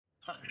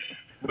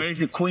Where's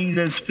the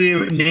Queensland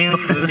spirit now?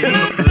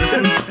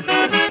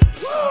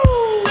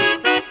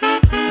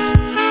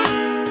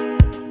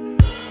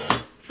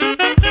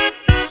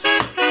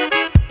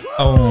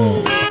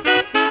 Oh.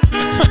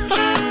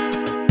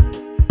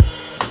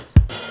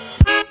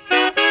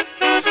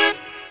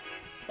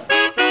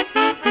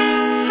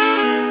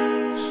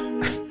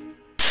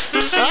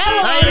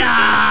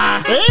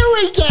 Here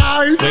we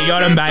go. We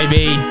got him,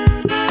 baby.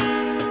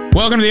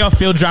 Welcome to the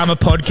Off-Field Drama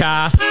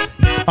Podcast.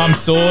 I'm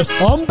Sauce.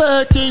 I'm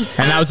Berkey.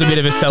 And that was a bit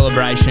of a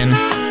celebration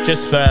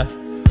just for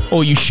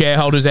all you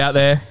shareholders out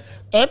there.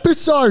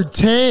 Episode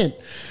 10.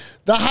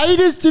 The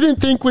haters didn't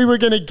think we were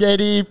going to get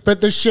here,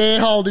 but the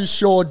shareholders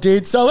sure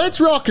did. So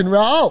let's rock and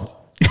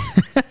roll.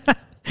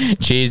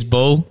 Cheers,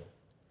 Bull.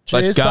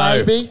 Cheers, Let's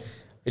go. baby.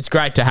 It's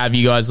great to have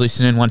you guys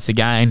listening once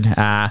again.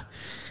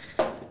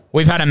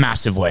 We've had a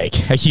massive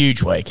week, a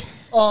huge week.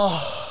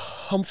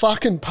 I'm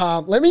fucking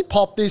pumped. Let me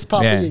pop this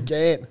puppy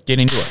again. Get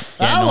into it.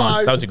 Yeah, Hello.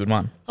 nice. That was a good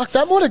one. Fuck,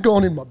 that might have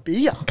gone in my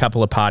beer. A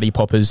couple of party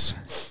poppers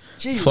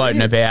Gee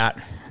floating whiz. about.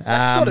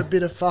 That's got a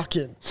bit of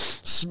fucking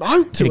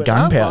smoke to Bit it.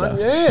 of that gunpowder. one.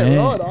 Yeah,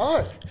 Yeah.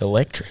 righto.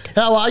 Electric.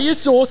 How are you,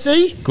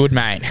 Saucy? Good,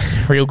 mate.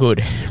 Real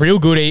good. Real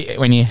good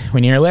when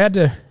you're allowed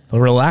to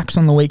relax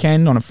on the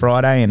weekend on a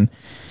Friday and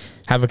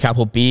have a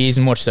couple of beers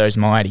and watch those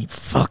mighty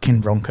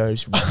fucking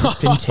Broncos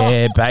rip and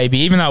tear, baby.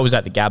 Even though I was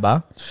at the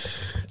Gabba.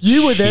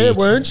 You were there, Shit.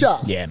 weren't you?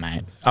 Yeah,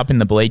 mate. Up in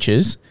the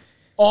bleachers.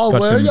 Oh,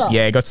 were you?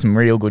 Yeah, got some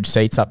real good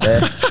seats up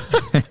there.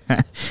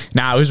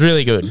 It was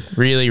really good.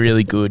 Really,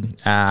 really good.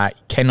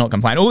 Cannot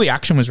complain. All the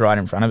action was right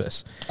in front of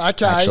us.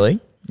 Okay. Actually.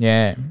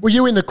 Yeah. Were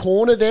you in the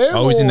corner there? I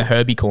was in or- the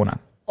Herbie corner.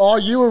 Oh,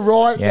 you were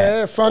right Yeah.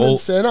 there, front and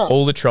centre.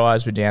 All the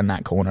tries were down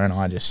that corner and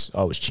I was,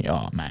 oh,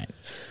 mate.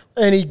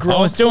 Any grog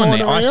I was doing flying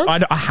that.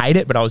 around? I hate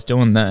it, but I was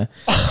doing the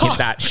hit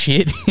that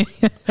shit.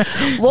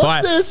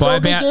 What's their song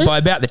again? by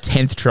about the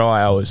 10th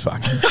try, I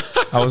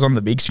was on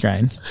the big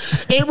screen.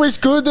 It was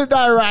good that they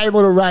were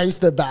able to raise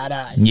the bat,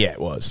 eh? Yeah,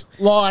 it was.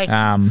 Like,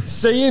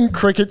 seeing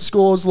cricket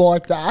scores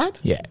like that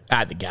Yeah,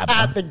 at the Gabba.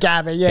 at the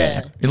Gabba,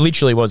 yeah. It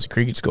literally was a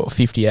cricket score,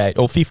 58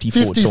 or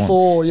 54.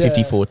 54, yeah.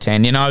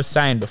 54-10. And I was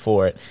saying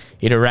before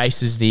it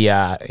erases the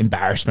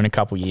embarrassment a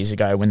couple of years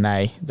ago when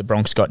the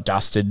Bronx got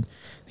dusted.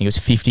 I think it was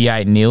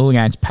 58-0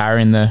 against Para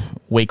in the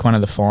week one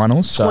of the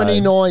finals. So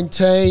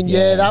 2019, yeah,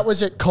 Yeah. that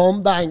was at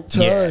Combank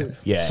too.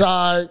 Yeah. So,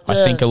 I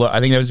yeah. think there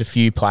was a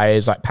few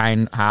players like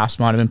Payne Haas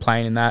might have been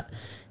playing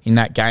in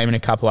that game and a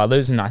couple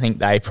others, and I think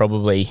they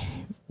probably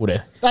would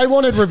have. They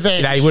wanted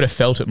revenge. They would have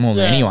felt it more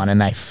than Yeah. anyone,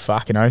 and they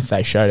fucking oath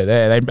they showed it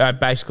there. They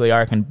basically, I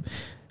reckon,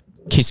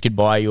 kiss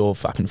goodbye your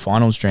fucking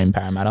finals dream,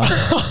 Parramatta.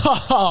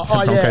 oh,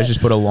 Broncos yeah.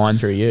 just put a line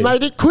through you.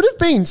 Mate, it could have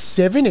been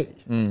 70.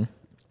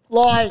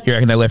 Like, You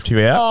reckon they left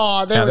you out?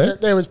 oh,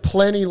 there was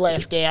plenty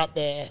left out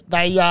there.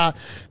 They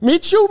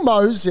Mitchell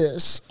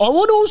Moses. I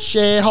want all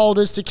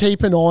shareholders to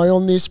keep an eye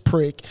on this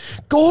prick.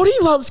 Gordy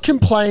loves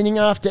complaining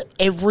after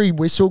every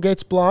whistle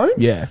gets blown.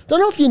 Yeah. Don't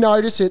know if you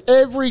notice it.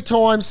 Every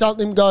time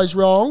something goes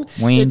wrong,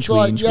 Whinge, it's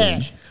like, whinge, yeah.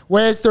 whinge.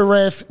 Where's the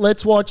ref?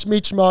 Let's watch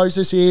Mitch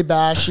Moses here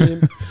bash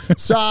him.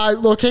 So,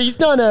 look, he's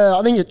done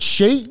I think it's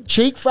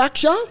cheek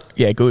fracture.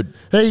 Yeah, good.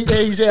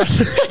 He's out.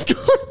 Good.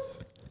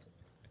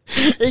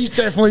 He's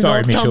definitely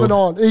Sorry, not Mitchell. coming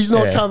on. He's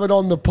not Yeah. coming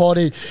on the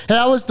potty.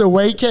 How was the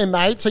weekend,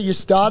 mate? So you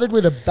started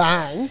with a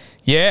bang.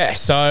 Yeah,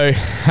 so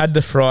had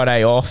the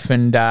Friday off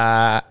and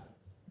got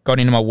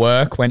into my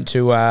work. Went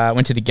to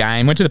the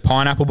game. Went to the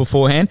Pineapple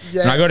beforehand.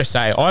 Yes. And I got to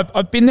say,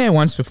 I've been there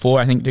once before.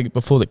 I think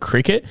before the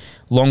cricket,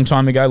 long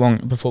time ago,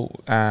 before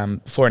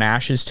an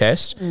Ashes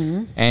test.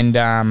 Mm-hmm.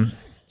 And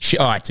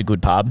it's a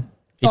good pub.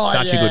 It's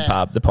such a good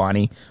pub, the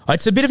Piney.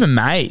 It's a bit of a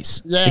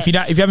maze. Yes. If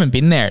you haven't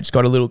been there, it's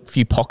got a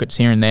few pockets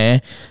here and there.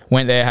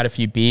 Went there, had a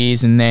few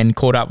beers, and then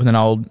caught up with an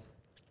old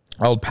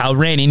pal.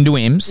 Ran into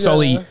him,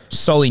 Solly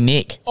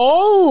Nick.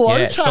 Oh,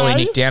 Yeah, okay. Solly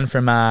Nick down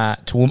from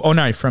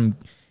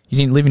he's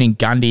living in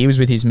Gundy. He was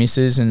with his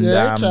missus and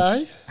Yeah,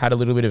 okay. had a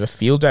little bit of a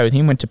field day with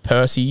him. Went to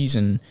Percy's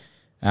and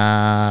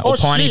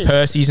Piney shit.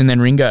 Percy's and then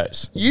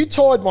Ringo's. You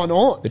tied one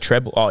on. The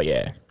treble. Oh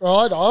yeah,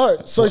 Right,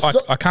 So,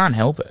 I can't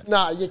help it.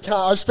 no, you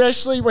can't,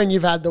 especially when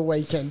you've had the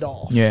weekend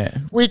off. Yeah.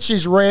 Which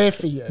is rare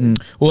for you.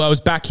 Well, I was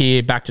back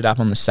here, backed it up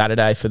on the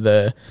Saturday for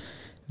the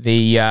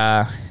The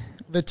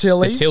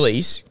Tillies.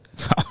 Tillies.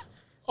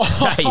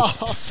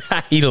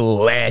 Say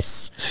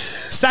less.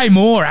 Say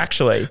more,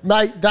 actually.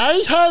 Mate,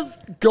 they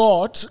have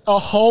got a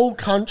whole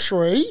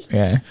country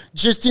Yeah,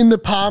 just in the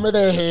palm of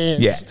their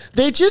hands. Yeah.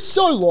 They're just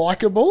so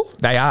likeable.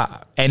 they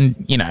are. And,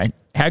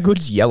 how good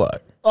is yellow?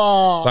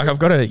 Oh, Like, I've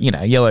got a,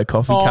 yellow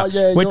coffee Oh, cup.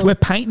 yeah, We're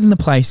painting the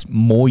place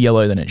more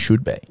yellow than it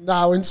should be.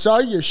 no, and so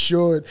you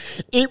should.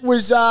 It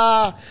was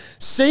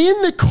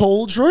seeing the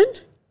Cauldron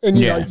and,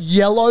 you Yeah. know,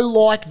 yellow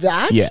like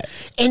that. Yeah.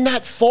 And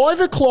that 5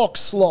 o'clock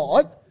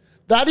slot,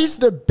 that is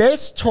the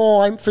best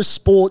time for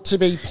sport to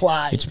be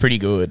played. It's pretty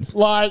good.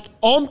 Like,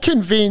 I'm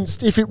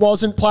convinced if it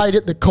wasn't played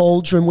at the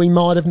Cauldron, we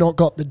might have not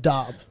got the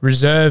dub.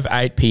 Reserve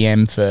 8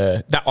 p.m.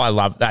 for that. I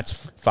love that's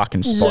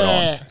fucking spot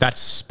Yeah. on. That's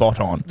spot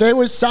on. There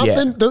was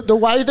something, the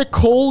way the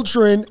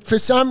Cauldron, for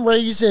some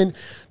reason,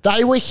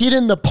 they were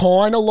hitting the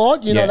pine a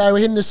lot. You know, Yeah. they were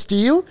hitting the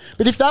steel.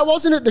 But if that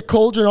wasn't at the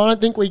Cauldron, I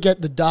don't think we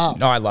get the dub.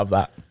 No, I love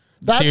that.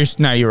 That-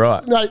 No, you're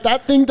right. No,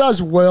 that thing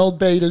does world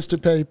beaters to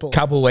people. A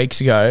couple of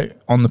weeks ago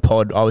on the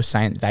pod, I was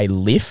saying they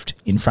lift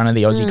in front of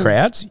the Aussie Mm.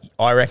 crowds.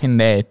 I reckon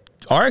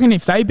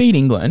if they beat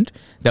England,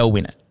 they'll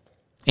win it.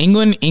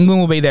 England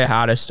will be their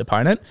hardest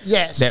opponent.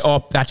 Yes.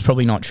 That's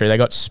probably not true. They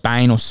got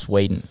Spain or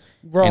Sweden.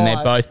 Right. And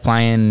they're both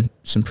playing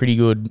some pretty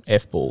good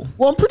F-ball.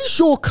 Well, I'm pretty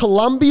sure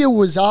Colombia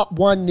was up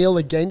 1-0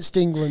 against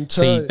England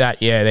too. See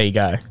that? Yeah, there you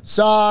go.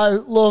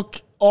 So,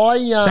 look, They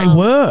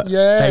were.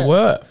 Yeah. They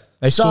were.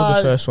 They scored the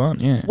So- first one,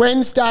 yeah.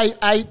 Wednesday,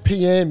 8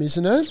 p.m.,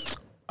 isn't it?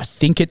 I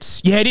think it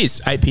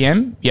is 8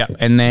 p.m. Yeah,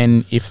 and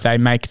then if they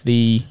make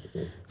the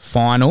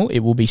final, it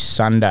will be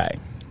Sunday.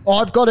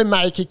 I've got to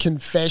make a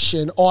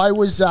confession. I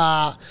was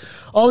at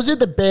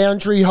the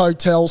Boundary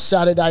Hotel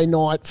Saturday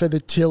night for the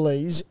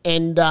Tillies,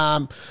 and I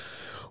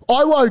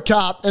woke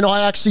up and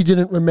I actually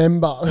didn't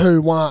remember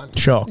who won.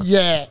 Shock.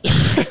 Yeah.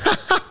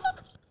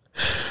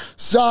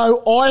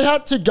 So I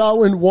had to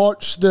go and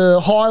watch the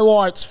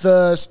highlights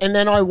first, and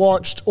then I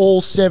watched all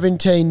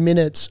 17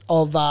 minutes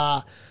of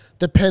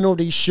the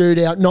penalty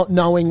shootout, not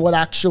knowing what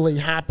actually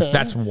happened.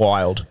 That's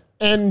wild.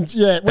 And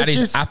yeah, That which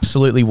is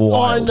absolutely I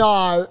wild.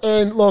 know.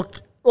 And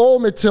look,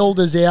 all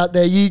Matildas out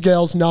there, you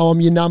girls know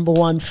I'm your number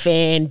one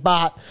fan,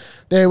 but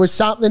there was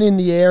something in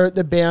the air at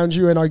the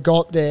Boundary when I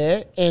got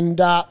there. And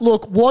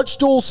look,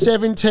 watched all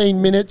 17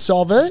 minutes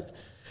of it,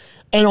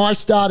 and I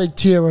started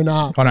tearing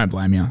up. I don't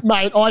blame you.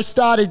 Mate, I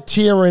started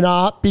tearing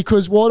up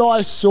because what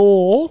I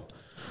saw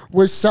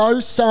was so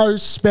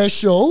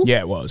special. Yeah,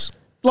 it was.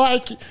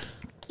 Like,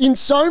 in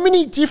so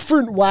many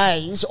different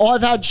ways,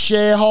 I've had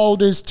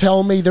shareholders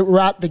tell me that were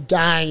at the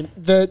game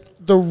that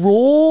the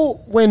Raw,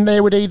 when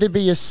there would either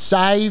be a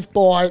save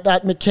by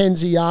that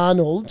Mackenzie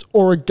Arnold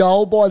or a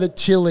goal by the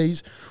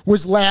Tillies,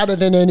 was louder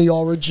than any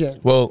Origin.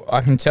 Well, I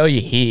can tell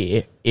you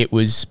here, it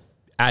was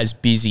as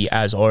busy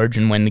as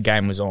Origin when the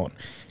game was on.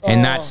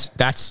 And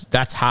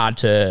that's hard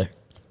to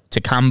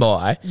come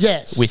by.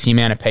 Yes. With the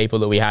amount of people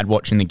that we had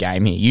watching the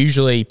game here.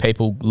 Usually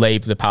people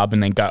leave the pub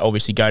and then go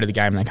to the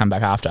game and they come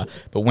back after.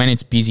 But when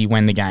it's busy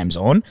when the game's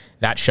on,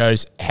 that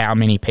shows how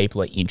many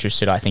people are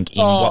interested, I think,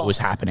 in what was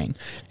happening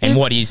and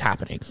what is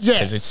happening. Yes.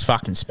 Because it's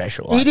fucking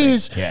special. I It think.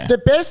 is. Yeah. The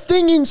best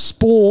thing in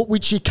sport,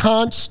 which you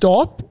can't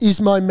stop, is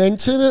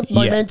momentum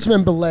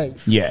and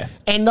belief. Yeah.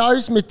 And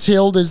those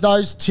Matildas,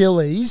 those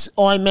Tillies,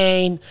 I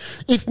mean,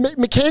 if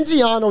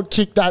Mackenzie Arnold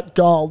kicked that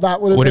goal,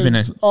 that would have been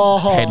been a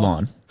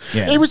headline.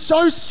 Yeah. It was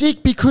so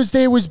sick because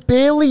there was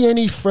barely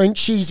any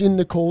Frenchies in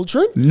the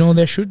Cauldron. No,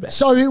 there should be.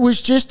 So it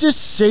was just a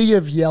sea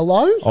of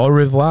yellow. Au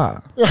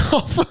revoir.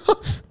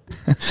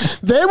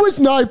 There was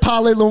no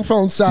parlez-vous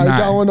français No,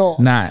 going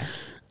on. No.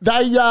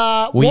 They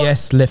Oui, what-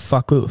 yes, le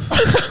fuck off.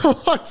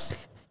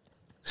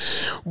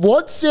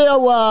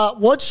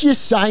 what's your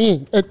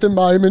saying at the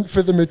moment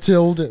for the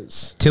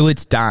Matildas? Till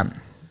it's done.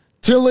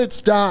 Till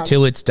it's done.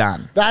 Till it's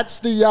done. That's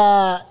the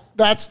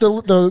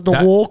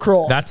war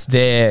cry. That's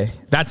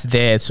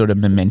their sort of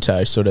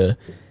memento, sort of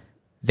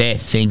their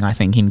thing, I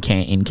think, in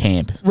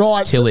camp.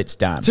 Right. Till it's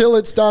done. Till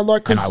it's done.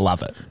 Like, 'cause And I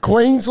love it.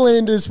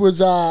 Queenslanders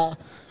was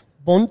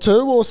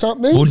Buntu or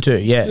something.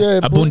 Ubuntu, yeah. Yeah,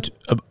 Ubuntu?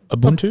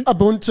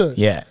 Ubuntu.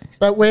 Yeah.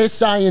 But we're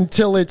saying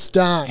till it's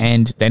done.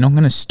 And they're not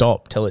going to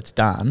stop till it's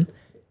done.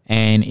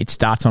 And it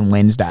starts on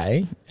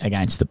Wednesday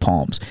against the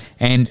Poms.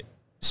 And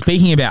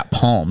speaking about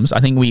Poms, I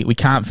think we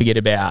can't forget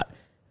about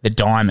the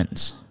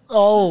Diamonds.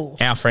 Oh,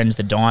 Our friends,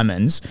 the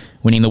Diamonds,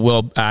 winning the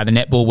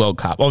Netball World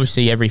Cup,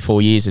 obviously every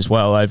 4 years as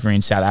well over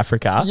in South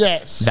Africa.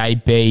 Yes. They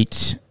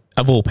beat,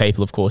 of all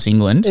people, of course,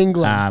 England.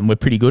 We're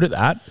pretty good at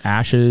that.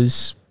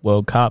 Ashes,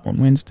 World Cup on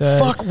Wednesday.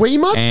 fuck. We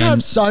must And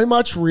have so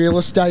much real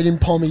estate in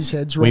Pommy's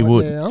heads right we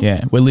would. now.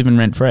 Yeah, we're living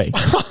rent-free.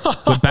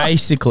 We're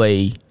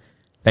basically,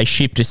 they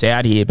shipped us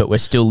out here, but we're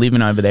still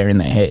living over there in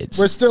their heads.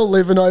 We're still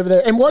living over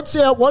there. And what's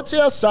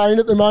our saying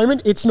at the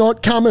moment? It's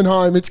not coming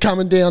home, it's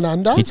coming down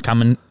under. It's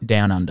coming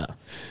down under.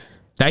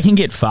 They can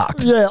get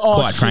fucked, Yeah,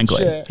 quite shit,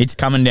 frankly. yeah. It's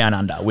coming down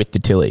under with the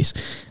Tillies.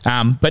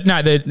 But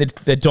no,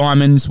 the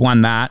Diamonds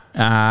won that.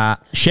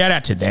 Shout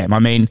out to them. I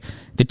mean,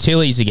 the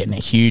Tillies are getting a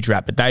huge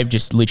rap, but they've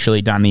just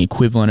literally done the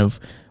equivalent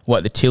of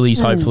what the Tillies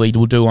hopefully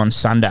will do on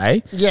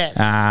Sunday. Yes.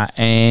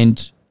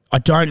 And I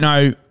don't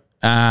know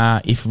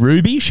if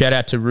Ruby, shout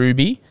out to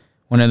Ruby,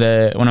 one of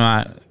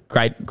my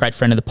great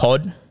friend of the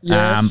pod.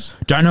 Yes.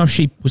 Don't know if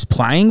she was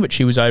playing, but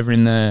she was over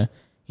in the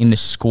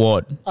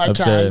squad of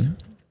Okay.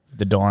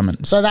 the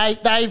Diamonds. So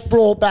they've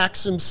brought back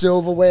some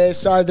silverware.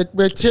 So the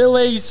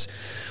Tillies,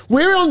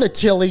 we're on the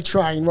Tilly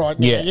train right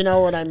now. Yeah. You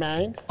know what I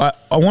mean? I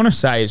want to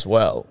say as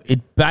well,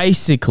 it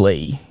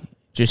basically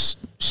just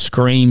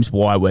screams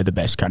why we're the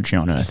best country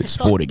on earth at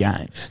sport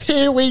again.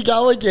 Here we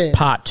go again.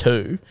 Part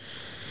 2,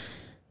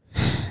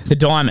 the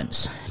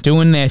Diamonds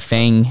doing their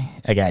thing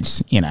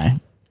against,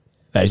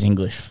 those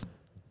English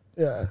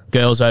Yeah.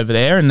 girls over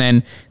there. And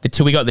then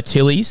we got the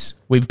Tillies.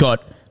 We've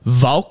got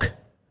Volk.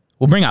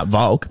 We'll bring up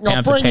Volk. I'll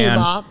Pound for bring him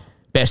pound, up.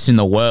 best in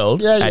the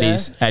world Yeah, at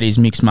yeah. his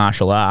mixed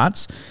martial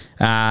arts.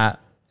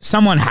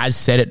 someone has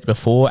said it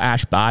before,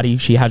 Ash Barty,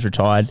 she has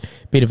retired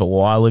a bit of a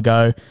while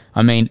ago.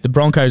 I mean, the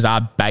Broncos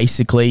are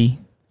basically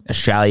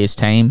Australia's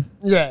team.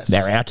 Yes.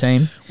 They're our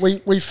team.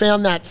 We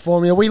found that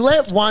formula. We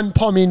let one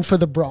pom in for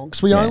the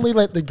Bronx. We only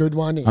let the good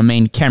one in. I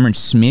mean, Cameron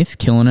Smith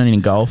killing it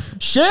in golf.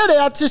 Shout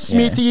out to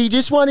Smithy. He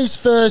just won his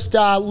first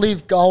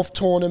live golf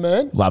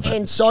tournament. Love it.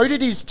 And so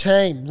did his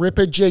team,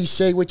 Ripper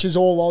GC, which is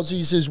all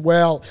Aussies as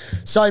well.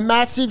 So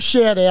massive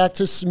shout out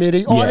to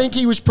Smithy. I think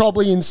he was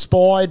probably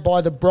inspired by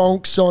the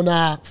Bronx on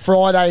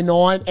Friday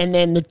night and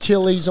then the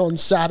Tillies on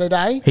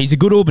Saturday. He's a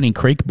good Albany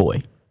Creek boy.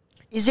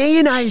 Is he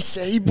an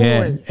AC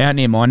boy? Yeah, out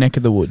near my neck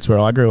of the woods where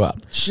I grew up.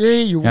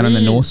 Gee Out on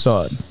the north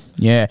side.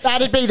 Yeah.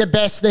 That'd be the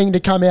best thing to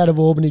come out of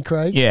Albany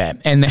Creek. Yeah,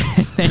 and then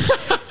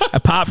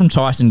apart from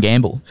Tyson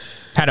Gamble,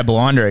 had a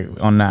blinder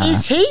on...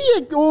 Is he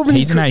an Albany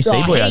He's an AC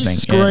boy, I think. He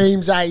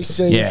screams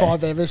AC if Yeah.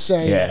 I've ever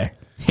seen Yeah.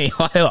 it.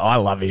 I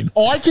love him.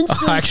 I can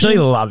see I actually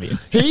him- love him.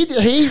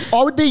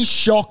 I would be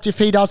shocked if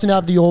he doesn't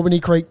have the Albany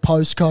Creek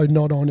postcode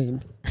not on him.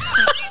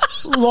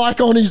 Like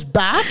on his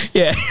back?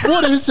 Yeah.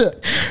 What is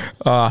it?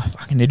 Oh,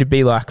 fucking, it'd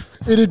be like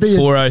It'd be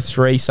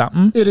 403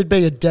 something. It'd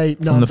be a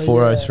deep number. On the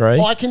 403.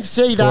 Yeah. I can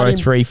see that in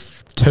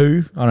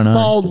 403-2. I don't know.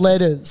 bold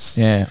letters.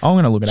 Yeah, I'm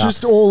going to look it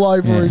Just up. all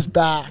over Yeah. his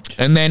back.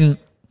 And then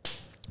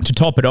to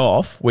top it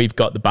off, we've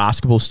got the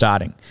basketball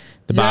starting.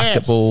 The Yes.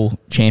 basketball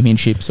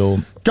championships or...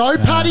 Go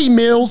Paddy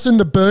Mills and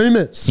the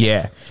Boomers.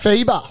 Yeah.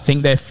 FIBA. I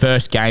think their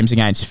first game's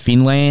against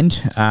Finland.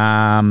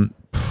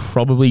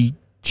 Probably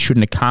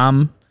shouldn't have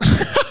come.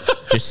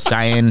 Just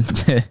saying,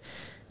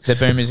 the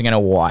Boomers are going to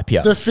wipe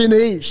you. The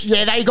finish.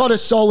 Yeah, they got a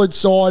solid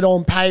side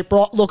on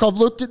paper. Look, I've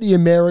looked at the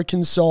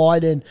American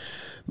side and,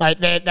 mate,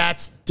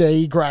 that's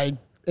D-grade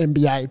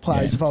NBA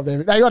players. If I've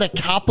ever. They got a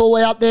couple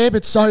out there,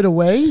 but so do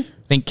we. I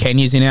think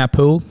Kenya's in our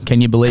pool.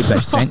 Can you believe they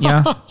sent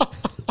you?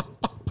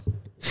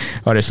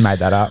 I just made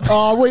that up.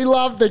 Oh, we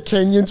love the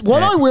Kenyans.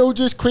 What Yeah. I will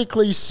just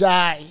quickly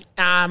say,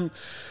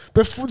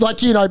 before,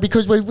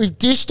 because we've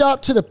dished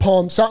up to the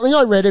pond, something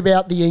I read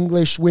about the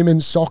English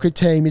women's soccer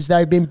team is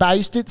they've been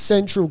based at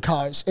Central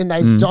Coast and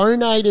they've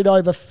donated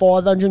over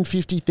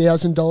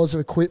 $550,000 of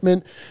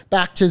equipment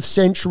back to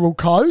Central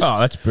Coast.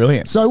 Oh, that's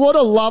brilliant. So what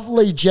a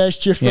lovely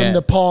gesture from Yeah.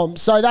 the POM.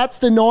 So that's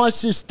the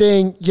nicest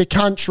thing your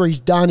country's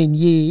done in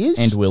years.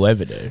 And will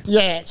ever do.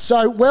 Yeah,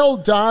 so well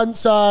done.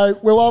 So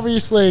we'll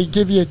obviously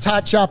give you a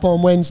touch up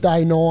on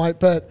Wednesday night,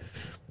 but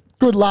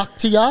good luck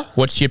to you.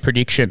 What's your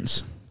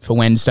predictions for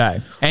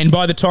Wednesday? And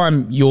by the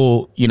time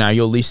you're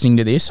listening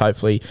to this,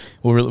 hopefully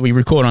we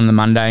record on the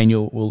Monday, and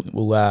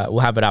we'll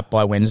have it up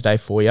by Wednesday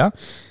for you.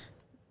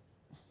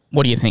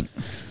 What do you think?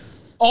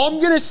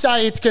 I'm going to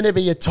say it's going to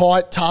be a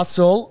tight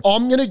tussle.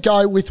 I'm going to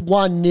go with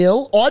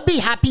 1-0. I'd be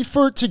happy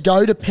for it to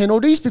go to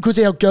penalties because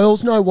our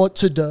girls know what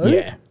to do.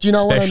 Yeah. Do you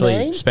know what I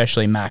mean?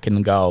 Especially Mac and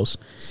the goals.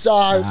 So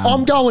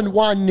I'm going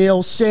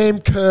 1-0. Sam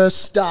Kerr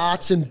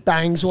starts and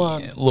bangs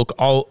one. Look,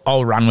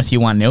 I'll run with you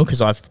 1-0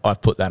 because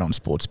I've put that on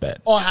Sportsbet.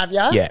 Oh, have you?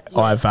 Yeah,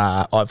 I've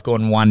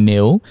gone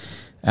 1-0.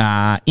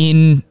 I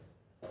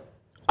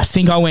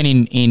think I went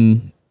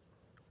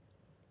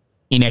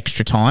in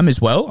extra time as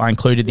well. I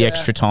included the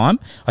extra time.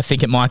 I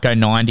think it might go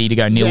 90 to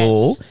go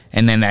 0-all,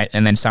 and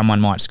then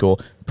someone might score.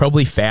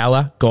 Probably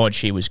Fowler. God,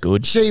 she was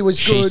good. She was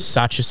good. She's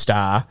such a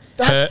star.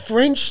 That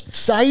French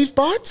save,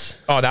 but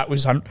That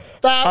was was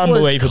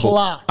unbelievable.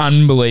 clutch.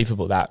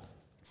 Unbelievable that.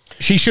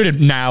 She should have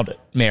nailed it,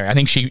 Mary. I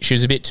think she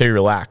was a bit too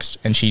relaxed,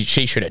 and she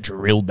should have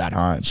drilled that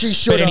home. She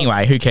should But have.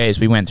 anyway, who cares?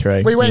 We went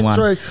through. we went won.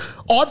 through.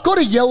 I've got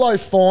a yellow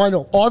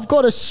final. I've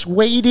got a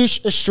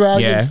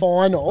Swedish-Australian Yeah,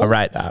 final. I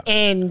rate that.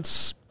 And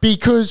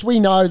because we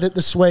know that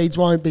the Swedes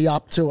won't be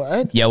up to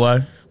it,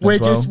 Yellow.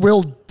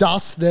 we'll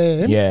dust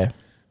them. Yeah.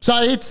 So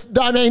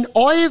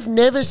I have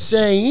never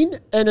seen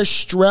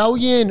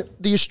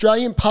the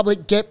Australian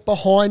public get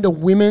behind a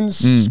women's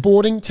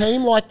sporting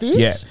team like this.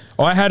 Yeah.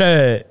 I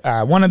had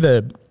one of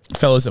the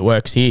fellas that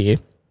works here,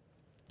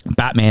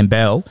 Batman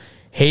Bell.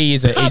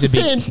 He's a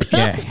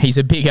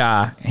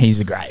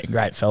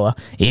great fella.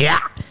 Yeah.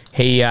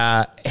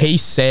 He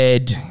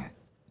said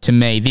to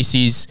me, this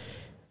is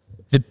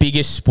the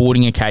biggest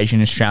sporting occasion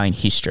in Australian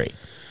history.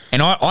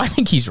 And I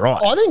think he's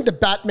right. I think the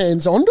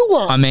Batman's onto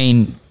one. I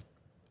mean,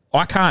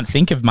 I can't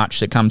think of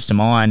much that comes to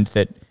mind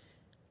that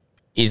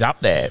is up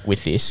there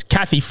with this.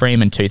 Kathy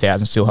Freeman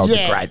 2000 still holds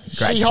a great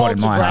she spot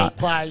holds in my a great heart.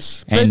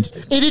 place. And-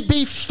 But it'd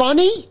be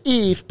funny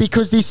if,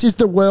 because this is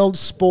the world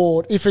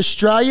sport, if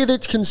Australia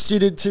that's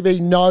considered to be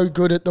no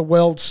good at the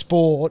world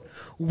sport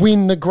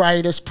win the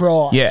greatest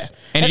prize. Yeah,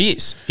 and it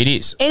is. It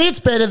is. And it's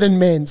better than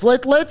men's.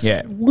 Let's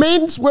Yeah.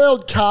 men's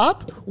World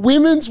Cup,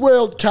 women's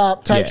World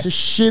Cup takes Yeah. a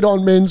shit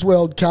on men's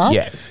World Cup.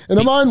 Yeah. And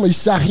I'm only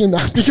saying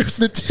that because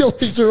the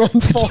Tillies are on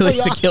fire.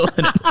 Tillies are killing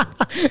it.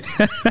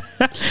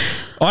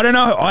 I don't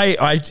know.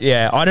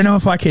 I don't know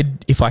if I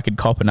could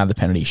cop another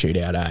penalty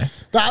shootout.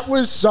 That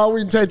was so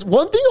intense.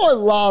 One thing I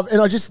love,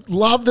 and I just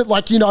love that, the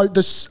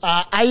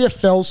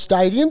AFL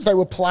stadiums, they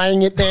were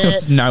playing it there.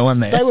 There's no one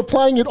there. They were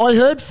playing it. I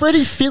heard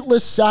Freddie Fitler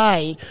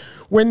say,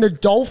 when the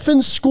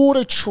Dolphins scored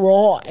a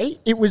try,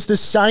 it was the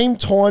same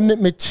time that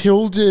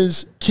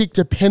Matildas kicked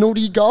a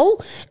penalty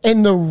goal,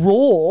 and the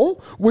roar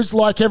was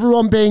like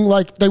everyone being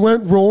like, they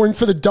weren't roaring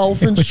for the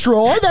Dolphins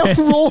try, they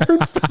were roaring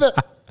for the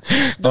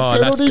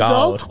penalty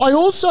goal. I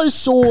also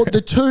saw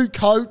the two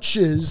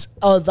coaches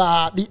of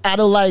the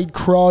Adelaide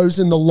Crows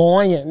and the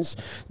Lions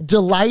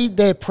delayed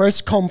their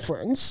press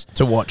conference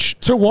to watch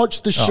the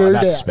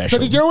shootout. That's special.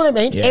 So, do you know what I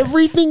mean? Yeah.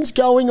 Everything's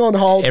going on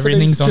hold.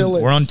 Everything's for these on.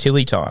 Tillies. We're on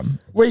Tilly time.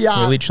 We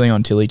are. We're literally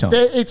on Tilly time.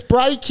 It's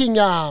breaking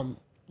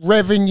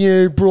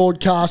revenue,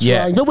 broadcast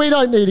rating, but we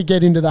don't need to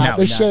get into that.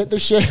 No, The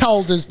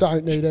shareholders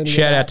don't need any.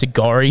 Shout out to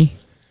Gorry.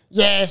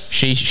 Yes,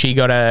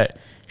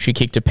 She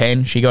kicked a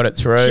pen. She got it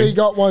through. She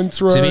got one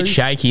through. It's a bit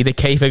shaky. The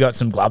keeper got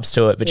some gloves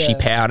to it, but she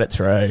powered it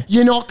through.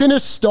 You're not going to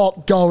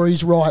stop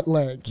Gorry's right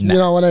leg. No, you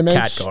know what I mean?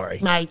 Cat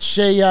Gorry. Mate,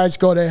 she has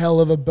got a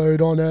hell of a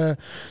boot on her.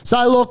 So,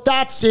 look,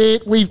 that's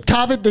it. We've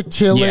covered the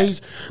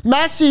Tillies. Yeah.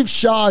 Massive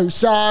show.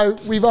 So,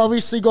 we've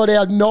obviously got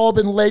our knob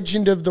and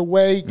legend of the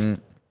week.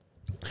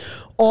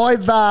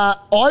 I've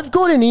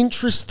got an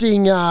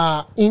interesting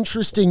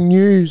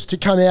news to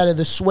come out of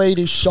the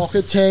Swedish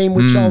soccer team,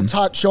 which I'll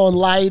touch on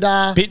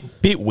later.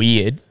 Bit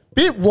weird.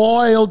 Bit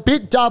wild,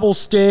 bit double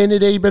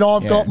standardy, but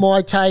I've got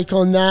my take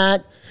on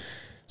that.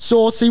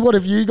 Saucy, what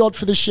have you got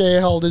for the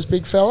shareholders,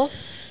 big fella?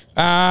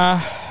 I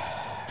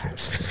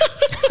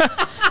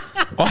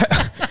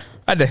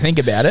had to think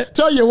about it.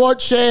 Tell you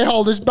what,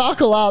 shareholders,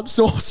 buckle up.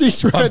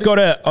 Saucy's ready.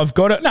 I've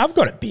got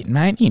a bit,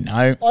 mate. You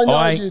know, I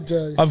know you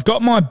do. I've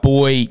got my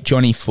boy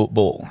Johnny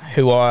Football,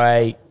 who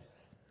I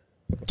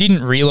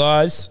didn't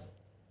realise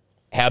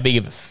how big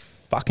of a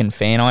fucking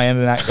fan I am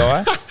of that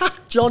guy.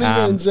 Johnny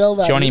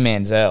Manziel. Johnny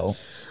Manziel.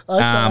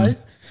 Okay.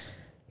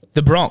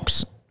 The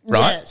Bronx,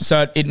 right? Yes.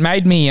 So it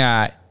made me.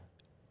 I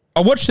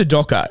watched the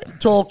doco.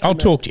 I'll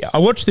talk to you. I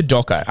watched the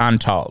doco,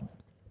 Untold,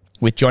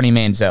 with Johnny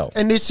Manziel.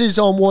 And this is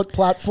on what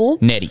platform?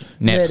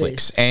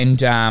 Netflix.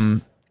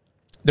 And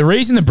the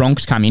reason the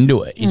Bronx come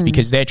into it is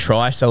because their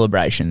try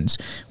celebrations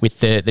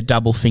with the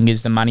double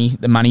fingers, the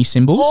money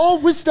symbols. Oh,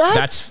 was that?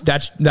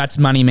 That's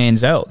Money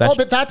Manziel.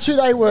 But that's who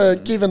they were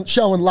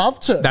showing love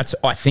to.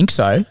 I think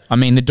so. I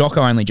mean, the doco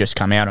only just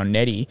come out on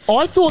Netty.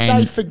 I thought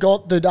they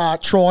forgot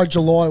that Try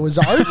July was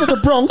over the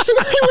Bronx and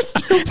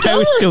they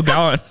were still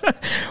going.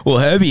 Well,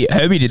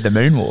 Herbie did the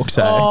moonwalk,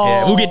 so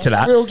yeah, we'll get to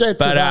that. We'll get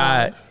to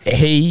that.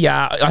 He,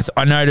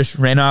 I noticed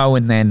Renault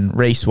and then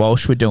Reece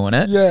Walsh were doing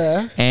it.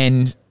 Yeah.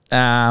 And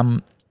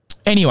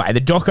anyway,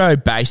 the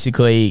doco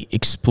basically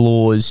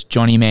explores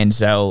Johnny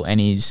Manziel and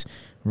his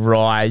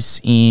rise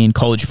in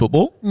college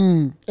football.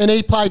 And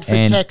he played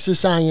for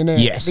Texas A&M.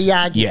 Yes, the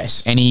Aggies.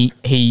 yes, and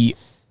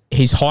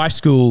his high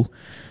school.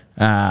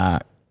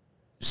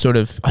 Sort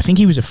of, I think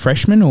he was a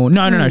freshman or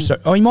no. So,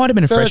 he might have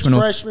been a freshman.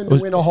 First freshman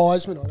to win a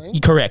Heisman, I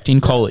think. Correct, in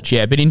college,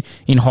 yeah. But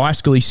in high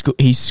school,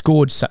 he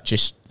scored such a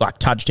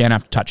touchdown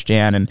after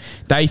touchdown, and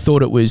they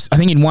thought it was. I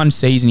think in one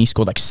season he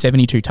scored like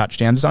 72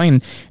 touchdowns or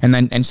something,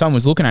 and someone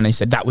was looking at it and he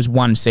said that was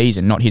one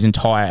season, not his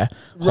entire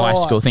high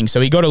school thing.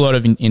 So he got a lot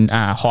of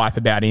hype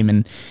about him,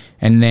 and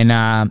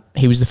then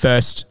he was the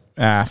first.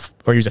 Or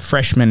he was a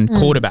freshman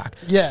quarterback,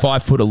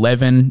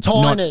 5'11",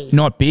 tiny,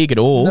 not big at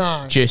all,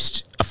 no.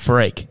 Just a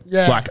freak,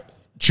 like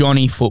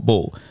Johnny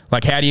Football.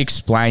 Like, how do you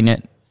explain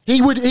it?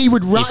 He would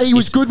run. He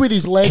was good with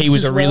his legs. He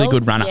was a really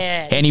good runner,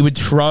 and he would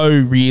throw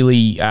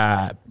really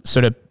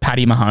sort of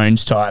Paddy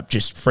Mahomes type,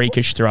 just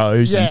freakish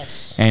throws.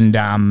 Yes, and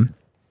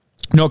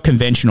not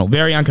conventional,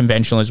 very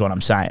unconventional is what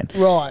I'm saying.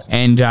 Right.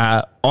 And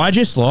I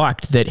just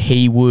liked that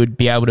he would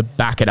be able to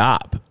back it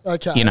up.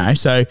 Okay, you know,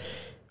 so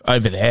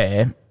over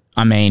there.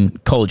 I mean,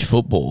 college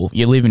football.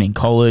 You're living in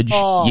college.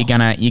 Oh. You're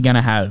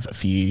gonna have a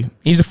few.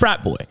 He's a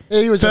frat boy.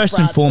 He was first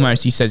and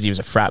foremost. He says he was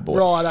a frat boy.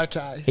 Right.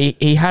 Okay.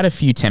 He had a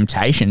few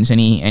temptations, and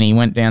he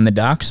went down the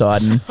dark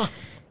side, and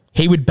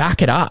he would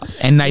back it up,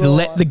 and they'd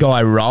let the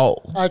guy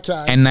roll.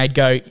 Okay. And they'd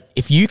go,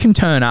 if you can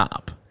turn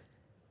up,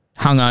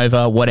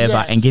 hungover,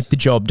 whatever, and get the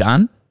job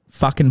done,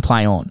 fucking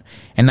play on.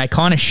 And they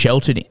kind of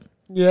sheltered him.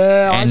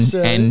 Yeah, I see.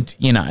 And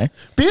you know,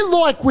 bit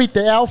like with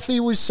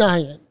Alfie was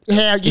saying.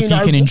 How you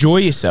can enjoy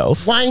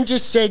yourself. Wayne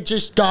just said,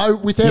 just go,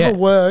 whatever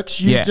works,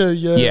 you do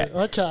you. Yeah,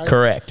 okay.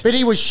 Correct. But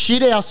he was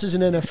shithouse as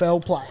an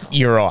NFL player.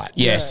 You're right,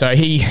 yeah. So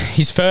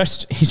his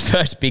first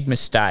big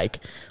mistake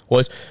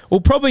was,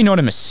 well, probably not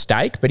a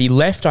mistake, but he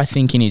left, I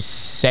think,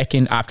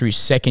 after his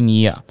second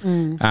year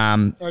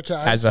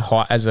as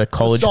a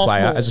college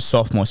player, as a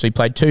sophomore. So he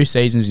played 2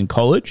 seasons in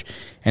college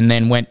and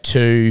then went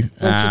to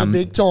the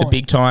big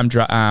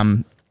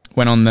time.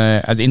 Went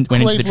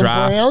into the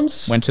draft.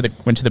 Browns? Went to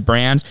the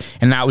Browns,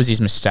 and that was his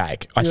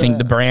mistake. I think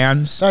the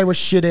Browns, they were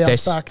shit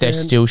house back then. They're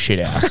still shit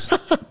house.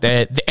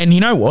 And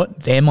you know what?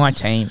 They're my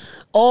team.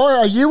 Oh,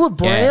 are you a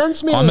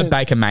Browns man? I'm a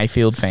Baker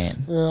Mayfield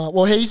fan.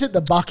 Well, he's at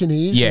the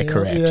Buccaneers. Yeah, now.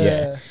 correct.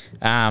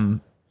 Yeah.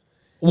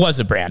 Was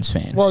a Browns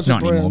fan. Not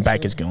anymore.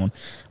 Baker's gone.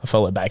 I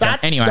follow Baker.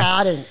 That's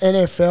starting.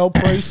 NFL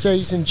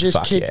preseason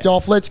just kicked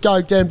off. Let's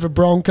go Denver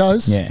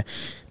Broncos. Yeah.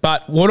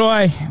 But what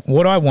I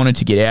wanted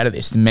to get out of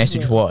this, the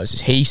message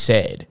was, he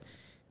said,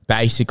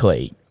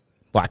 basically,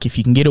 Like, if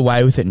you can get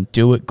away with it and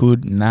do it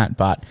good and that,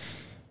 but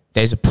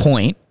there's a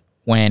point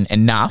when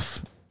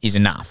enough is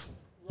enough,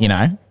 you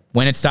know?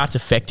 When it starts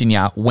affecting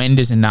you, when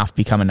does enough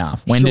become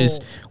enough? When does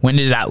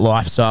that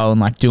lifestyle and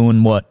like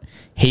doing what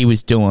he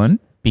was doing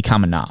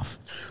become enough?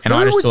 And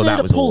I just thought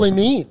that was awesome. Who was there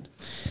to pull him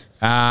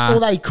in? Or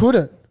they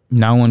couldn't?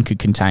 No one could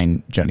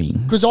contain Johnny.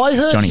 Because I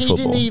heard Johnny he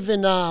football. didn't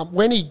even,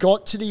 when he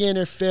got to the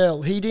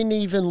NFL, he didn't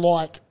even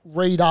like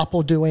read up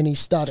or do any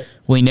study.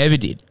 Well, he never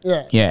did.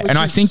 Yeah. Yeah. And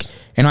I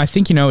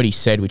think you know what he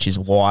said, which is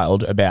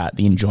wild about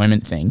the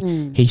enjoyment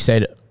thing. He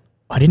said,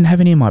 I didn't have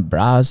any of my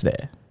bras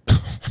there.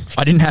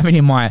 I didn't have any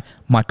of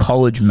my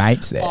college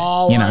mates there.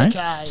 Oh, you know?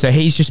 okay. So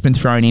he's just been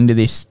thrown into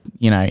this,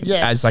 you know,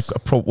 Yes. as like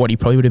what he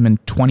probably would have been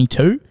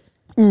 22,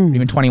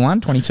 even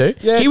 21, 22.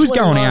 Yeah, he was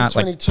 21, going out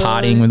 22.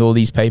 like partying with all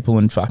these people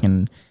and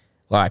fucking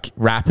like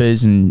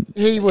rappers and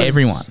He was-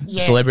 everyone,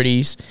 yeah.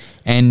 celebrities,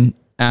 and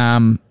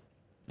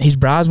his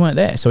bras weren't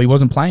there, so he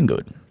wasn't playing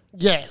good.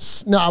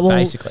 Yes. No, well,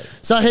 Basically.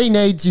 So he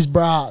needs his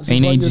bras. He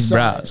is what needs you're his saying.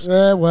 bras.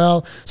 Yeah,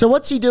 well. So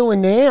what's he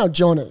doing now,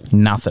 Johnny?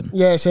 Nothing.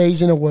 Yeah, so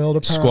he's in a world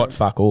of pain. Squat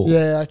fuck all.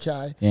 Yeah,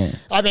 okay. Yeah.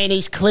 I mean,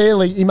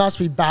 he must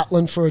be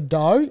battling for a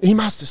dough. He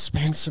must have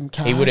spent some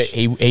cash. He would have.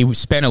 He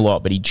spent a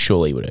lot, but he'd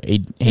be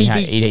living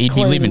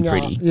cleaning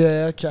pretty. up.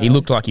 Yeah, okay. He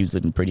looked like he was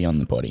living pretty on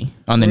the body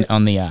on the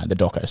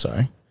doco.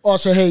 Sorry, Oh,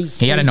 so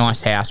he had a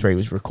nice house where he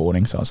was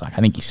recording. So I was like,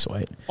 I think he's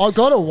sweet. I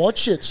got to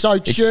watch it. So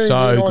It's tune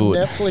so in on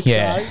good. Netflix.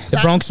 Yeah, Eh? the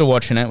Bronx are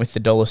watching it with the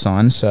dollar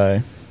signs.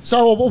 So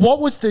What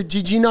was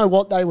did you know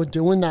what they were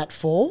doing that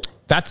for?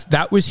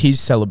 that was his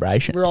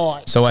celebration.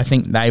 Right. So I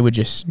think they were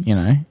just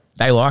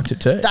they liked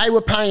it too. They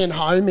were paying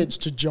homage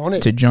to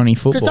Johnny. To Johnny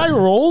football. Because they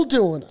were all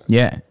doing it.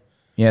 Yeah.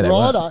 Yeah, they were.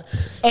 Righto.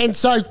 And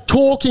so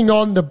talking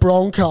on the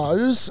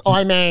Broncos,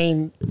 I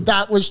mean,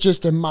 that was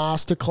just a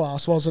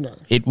masterclass, wasn't it?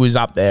 It was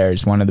up there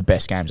as one of the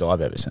best games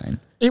I've ever seen.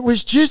 It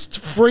was just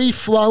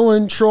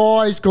free-flowing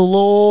tries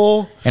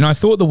galore. And I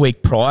thought the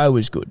week prior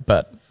was good,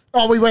 but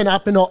Oh, we went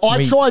up and up.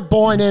 I tried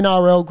buying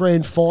NRL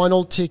Grand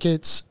Final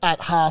tickets at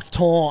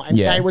halftime.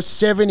 Yeah. They were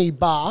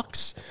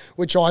 $70,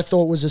 which I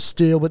thought was a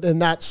steal, but then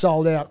that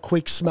sold out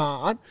quick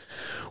smart.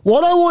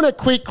 What I want to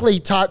quickly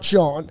touch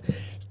on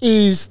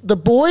is the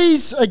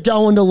boys are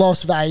going to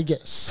Las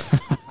Vegas.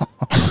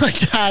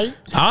 Okay?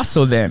 us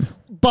or them?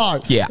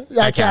 Both. Yeah,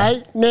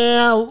 okay.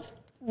 Now,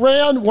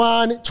 round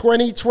 1,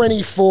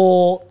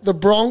 2024, the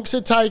Bronx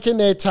are taking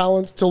their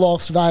talents to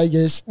Las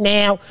Vegas.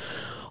 Now,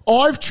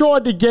 I've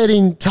tried to get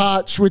in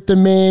touch with the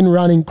man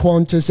running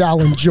Qantas,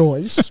 Alan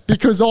Joyce,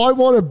 because I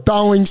want a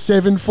Boeing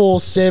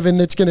 747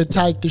 that's going to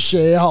take the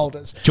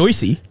shareholders.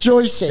 Joycey.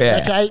 Joycey, Yeah.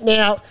 okay?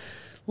 Now,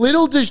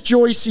 little does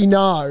Joycey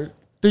know,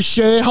 the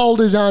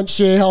shareholders aren't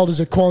shareholders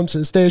of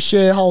Qantas, they're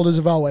shareholders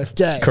of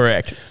OFD.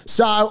 Correct.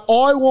 So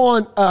I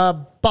want a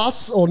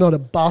bus, or not a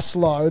bus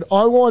load,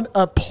 I want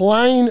a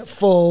plane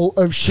full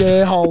of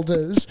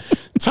shareholders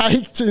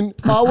taking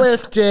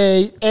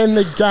OFD and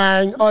the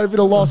gang over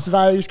to Las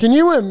Vegas. Can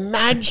you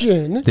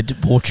imagine The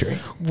debauchery.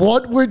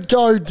 what would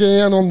go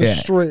down on the Yeah.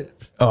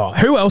 strip? Oh,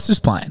 who else is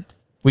playing?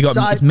 We got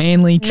So, it's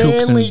Manly,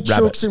 Chooks, Manly, and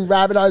Rabbits. Chooks and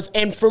Rabbitohs.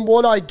 And from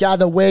what I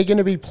gather, we're going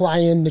to be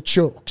playing the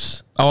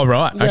Chooks. Oh,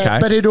 right. Yeah, Okay.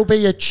 but it'll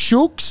be a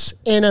Chooks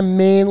and a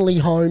Manly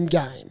home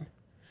game.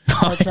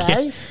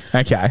 Okay.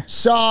 Okay.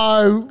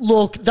 So,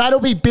 look, that'll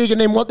be big.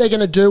 And then what they're going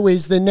to do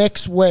is the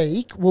next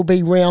week will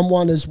be round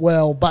 1 as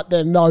well, but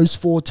then those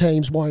 4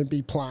 teams won't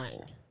be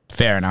playing.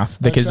 Fair enough,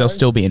 because they'll Okay.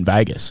 still be in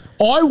Vegas.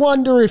 I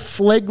wonder if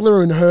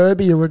Flegler and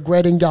Herbie are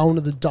regretting going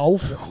to the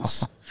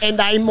Dolphins. And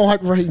they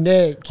might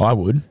renege. I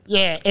would.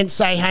 Yeah, and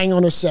say, hang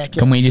on a second.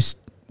 Can we'll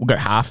go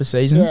half a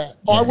season? Yeah.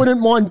 I wouldn't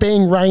mind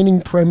being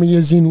reigning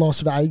premiers in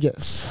Las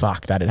Vegas.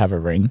 Fuck, that'd have a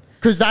ring.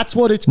 Because that's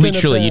what it's going to be.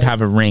 Literally, you'd have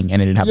a ring and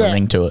it'd have Yeah. a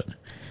ring to it.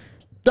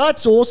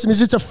 That's awesome.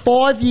 It's a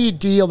 5-year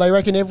deal. They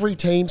reckon every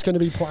team's going to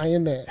be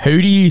playing there.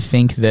 Who do you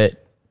think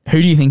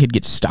would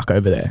get stuck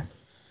over there?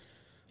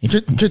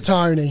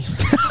 Katoni.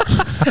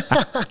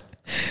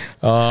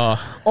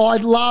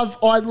 I'd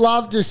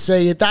love to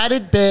see it.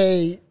 That'd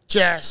be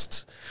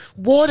just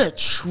what a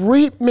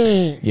trip,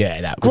 man.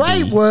 Yeah, that would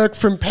Great be. work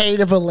from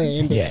Peter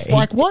Volandis. Yeah,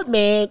 Like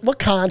what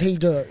can't he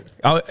do?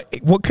 Oh,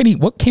 what can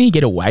he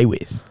get away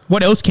with?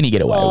 What else can he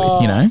get away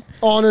with? You know,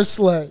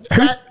 Honestly.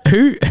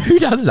 who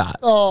does that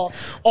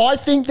I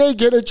think they're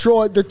gonna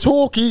try. The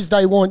talk is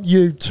they want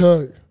you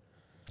too.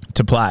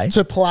 to play?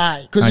 To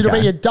play because it'll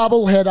Okay. be a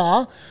double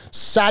header,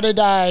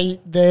 Saturday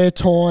their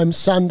time,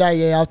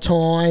 Sunday our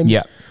time.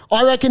 Yep.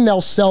 I reckon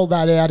they'll sell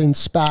that out in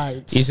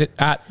spades. Is it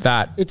at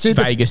that It's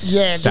either- Vegas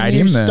yeah, the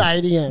stadium? new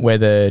stadium. where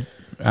the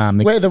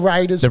Where the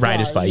Raiders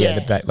play? Yeah,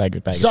 the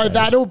Vegas. So Raiders.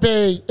 that'll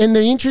be, and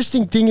the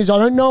interesting thing is, I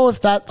don't know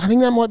if I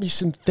think that might be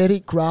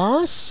synthetic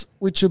grass,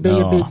 which will be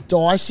a bit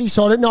dicey.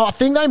 So I don't know. I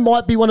think they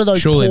might be one of those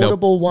Surely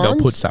portable ones.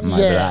 they'll put something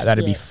over that.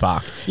 That'd be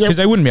fucked because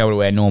they wouldn't be able to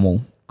wear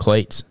normal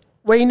cleats.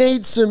 We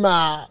need some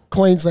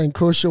Queensland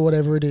Kush or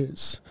whatever it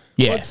is.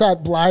 Yeah. What's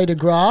that blade of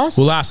grass?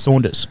 We'll ask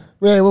Saunders.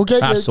 Yeah, we'll get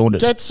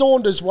Saunders. Get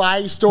Saunders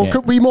waste, or Yeah.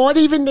 we might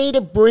even need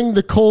to bring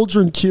the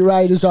Cauldron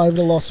curators over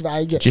to Las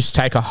Vegas. Just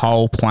take a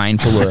whole plane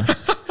full of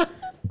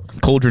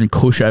Cauldron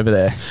Kush over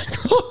there.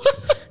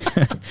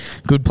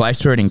 Good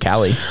place for it in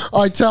Cali.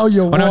 I tell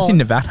you what. Oh, no, it's in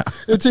Nevada.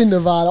 It's in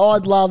Nevada.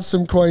 I'd love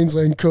some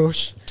Queensland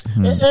Kush.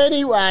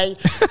 Anyway,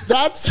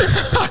 that's...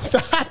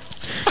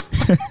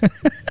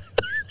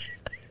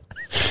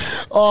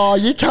 Oh,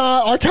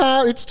 I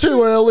can't. It's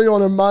too early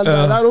on a Monday.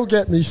 That'll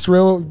get me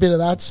through a bit of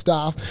that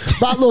stuff.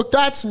 But look,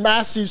 that's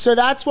massive. So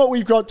that's what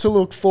we've got to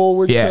look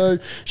forward to.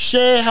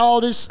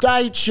 Shareholders,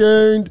 stay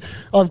tuned.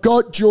 I've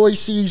got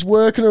Joyce. He's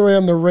working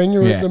around the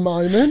ringer at the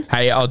moment.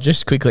 Hey, I'll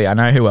just quickly, I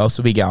know who else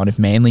will be going. If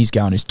Manly's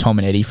going, is Tom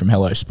and Eddie from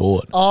Hello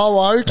Sport.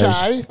 Oh,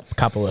 okay. A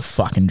couple of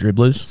fucking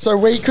dribblers. So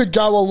we could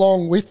go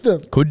along with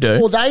them. Could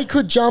do. Or they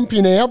could jump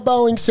in our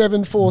Boeing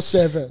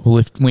 747. Well,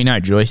 if we know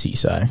Joycey,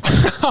 so...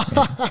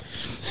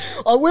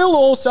 I will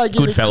also give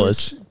Good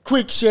fellas.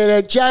 Quick shout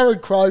out.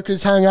 Jared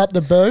Croker's hung up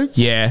the boots.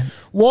 Yeah.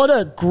 What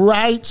a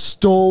great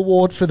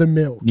stalwart for the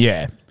Milk.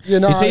 Yeah. You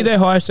know, is he their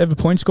highest ever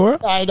point scorer?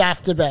 He'd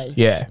have to be.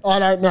 Yeah. I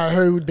don't know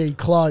who would be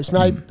close.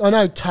 Maybe I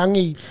know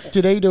Tungy.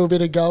 Did he do a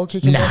bit of goal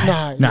kicking? No,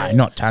 yeah.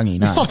 not Tungy.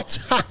 No, Not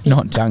Tungy.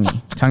 Not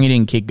Tungy. Tungy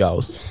didn't kick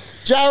goals.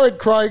 Jared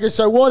Croker,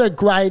 so what a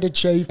great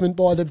achievement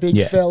by the big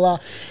Yeah.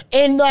 fella.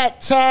 And that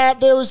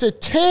there was a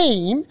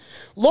team,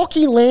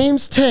 Lockie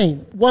Lamb's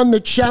team, won the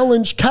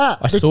Challenge Cup.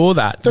 I saw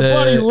that. The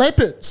bloody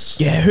Leopards.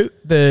 Yeah, who?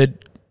 The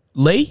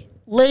Lee?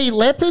 Lee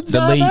Leopards, The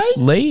are Lee?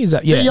 they? Lee? Is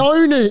that? Yeah. The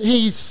owner,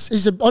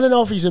 I don't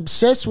know if he's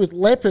obsessed with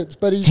leopards,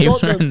 but He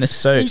was wearing the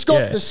suit, He's got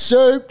yeah. the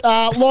suit.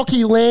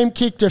 Lockie Lamb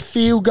kicked a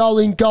field goal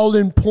in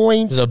Golden It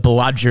Points. was a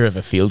bludger of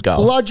a field goal.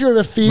 Bludger of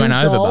a field Went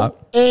over, goal. but-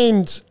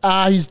 And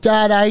his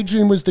dad,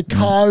 Adrian, was the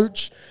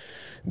coach.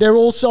 There are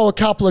also a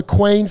couple of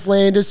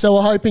Queenslanders, so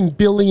we're hoping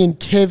Billy and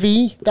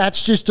Kevy.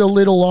 That's just a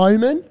little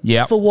omen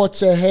Yep. for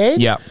what's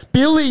ahead. Yep.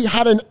 Billy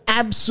had an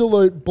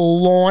absolute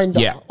blinder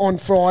Yep. on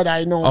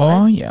Friday night.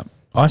 Oh, yeah.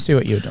 I see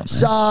what you're doing there.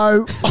 So,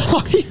 I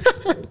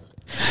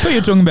thought you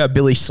were talking about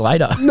Billy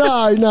Slater.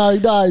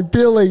 no,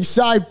 Billy.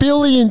 So,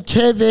 Billy and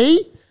Kevy.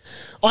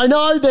 I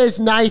know there's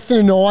Nathan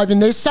and Ivan.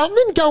 There's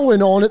something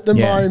going on at the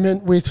Yeah.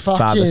 moment with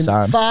fucking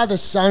Father-son.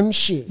 father-son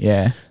shit.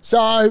 Yeah.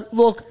 So,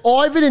 look,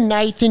 Ivan and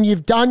Nathan,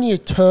 you've done your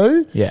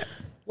two. Yeah.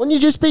 Wouldn't you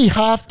just be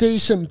half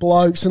decent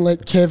blokes and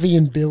let Kevy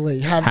and Billy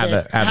have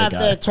a go.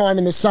 their time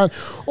in the sun?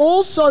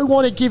 Also,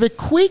 want to give a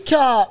quick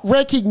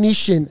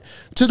recognition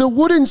to the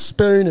Wooden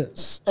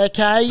Spooners.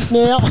 Okay,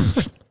 now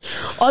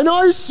I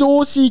know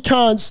Saucy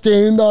can't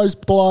stand those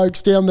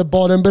blokes down the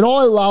bottom, but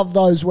I love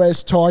those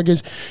West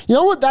Tigers. You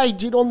know what they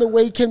did on the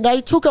weekend? They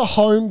took a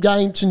home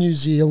game to New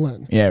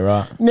Zealand. Yeah,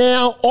 right.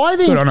 Now, I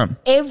think Good on 'em.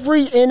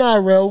 every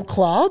NRL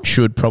club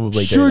Should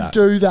probably should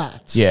do that.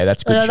 that. Yeah,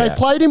 that's a good They shout.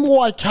 played in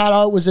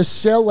Waikato. It was a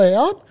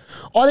sellout.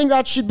 I think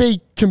that should be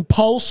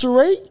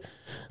compulsory.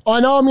 I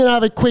know I'm going to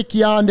have a quick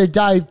yarn to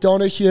Dave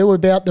Donahue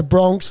about the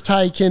Bronx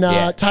taking it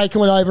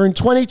over in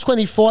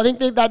 2024. I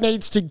think that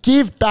needs to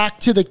give back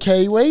to the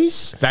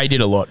Kiwis. They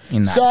did a lot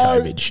in that So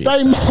COVID shit.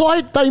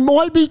 they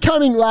might be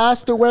coming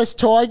last, the West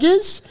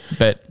Tigers,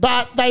 But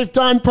they've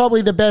done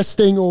probably the best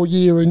thing all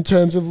year in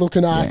terms of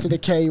looking after the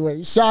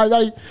Kiwis. So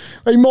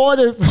they might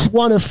have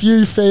won a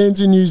few fans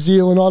in New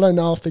Zealand. I don't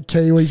know if the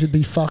Kiwis would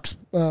be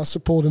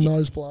supporting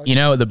those blokes. you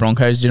know what the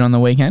Broncos did on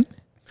the weekend?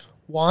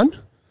 One.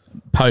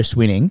 Post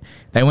winning,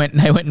 they went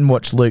and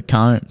watched Luke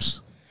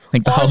Combs. I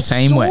think the whole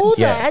team went. I saw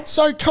Yeah. that.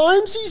 So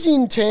Combs is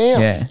in town.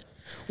 Yeah,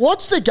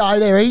 What's the go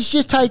there? He's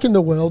just taken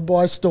the world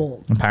by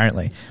storm.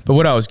 apparently. But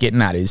what I was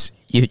getting at is,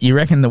 you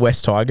reckon the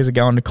West Tigers are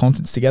going to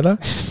concerts together?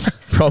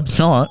 Probably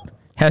not.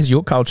 How's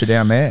your culture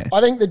down there? I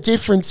think the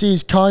difference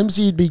is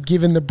Combsy'd be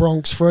given the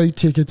Bronx free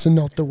tickets and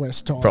not the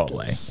West Tigers.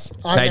 Probably.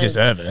 I They mean,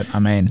 deserve it. I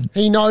mean,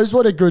 He knows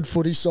what a good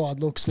footy side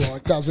looks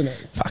like, doesn't he?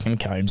 fucking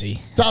Combsy.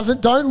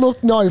 Don't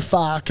look no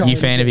far, Combsy. You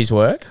fan of his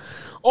work?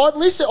 I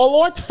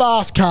liked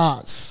Fast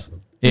Cars.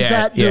 Is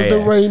that the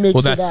remix well,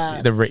 of that's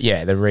that? the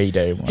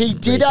redo one. He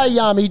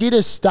did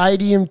a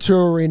stadium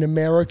tour in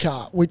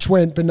America, which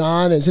went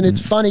bananas. And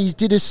it's funny, he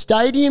did a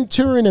stadium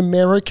tour in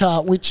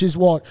America, which is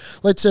what?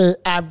 Let's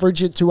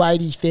average it to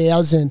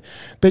 80,000.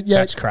 But yeah,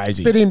 That's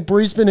crazy. But in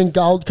Brisbane and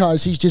Gold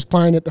Coast, he's just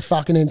playing at the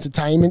fucking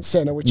entertainment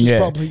centre, which has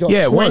probably got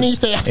Yeah, it was.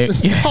 20,000.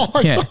 Yeah, So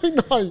I yeah.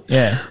 don't know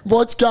Yeah.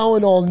 what's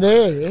going on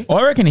there.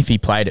 I reckon if he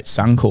played at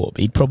Suncorp,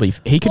 he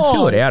could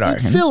fill it out. I he'd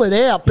reckon. fill it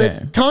out. But Yeah.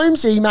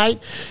 Combsy, mate,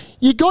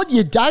 you got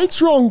your dates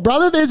wrong,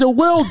 brother. There's a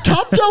World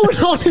Cup going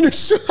on in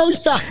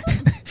Australia.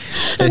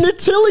 And the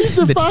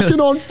Tillies are The fucking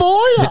Till- on fire.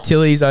 The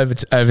Tillies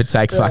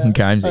overtake fucking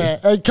Combsy.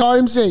 Hey,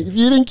 Combsy, if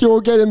you think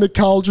you're getting the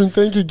cauldron,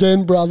 think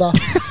again, brother.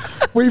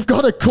 We've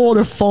got a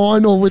quarter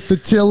final with the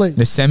Tillies.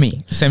 The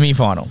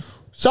semi-final.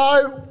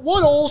 So,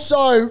 what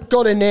also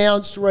got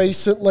announced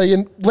recently,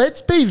 and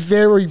let's be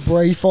very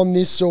brief on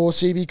this,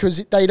 Saucy,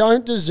 because they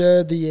don't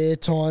deserve the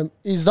airtime,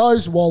 is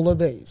those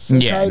Wallabies.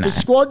 Okay? Yeah, nah. The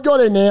squad got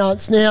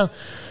announced. Now,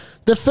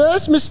 the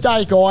first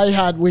mistake I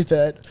had with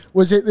it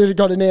was that it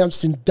got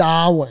announced in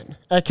Darwin.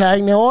 Okay,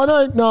 now I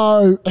don't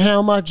know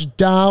how much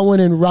Darwin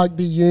and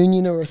rugby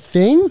union are a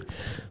thing,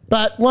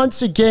 But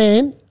once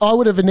again, I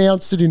would have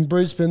announced it in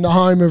Brisbane, the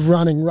home of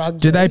running rugby.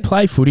 Do they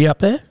play footy up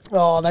there?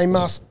 Oh, they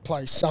must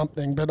play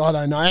something, but I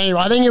don't know. Anyway,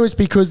 I think it was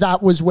because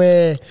that was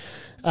where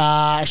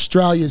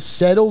Australia's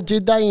settled,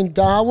 did they, in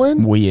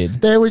Darwin?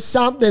 Weird. There was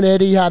something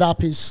Eddie had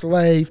up his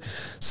sleeve.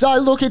 So,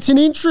 look, it's an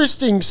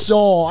interesting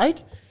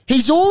side.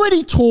 He's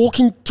already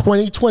talking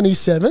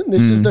 2027.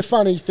 This is the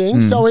funny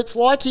thing. So it's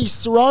like he's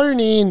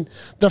thrown in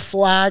the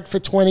flag for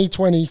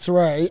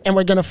 2023 and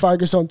we're going to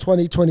focus on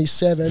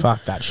 2027.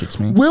 Fuck, that shits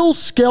me. Will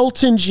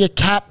Skelton's your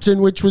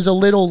captain, which was a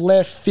little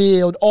left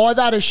field. I've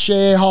had a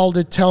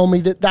shareholder tell me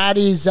that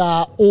is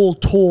all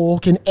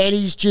talk, and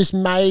Eddie's just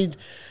made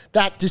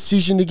that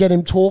decision to get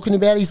him talking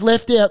about. He's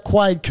left out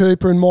Quade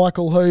Cooper and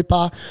Michael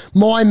Hooper.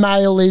 My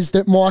mail is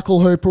that Michael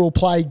Hooper will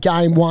play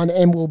game one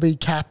and will be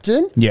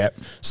captain. Yeah.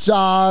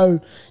 So,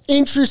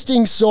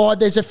 interesting side.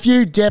 There's a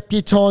few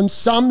debutants,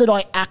 some that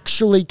I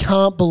actually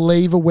can't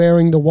believe are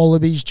wearing the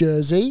Wallabies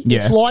jersey. Yeah.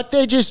 It's like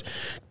they're just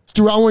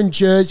throwing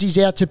jerseys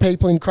out to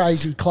people in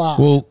Crazy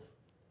Club. Well,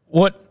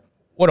 what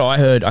I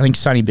heard, I think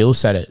Sonny Bill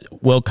said it,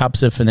 World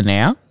Cups are for the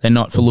now. They're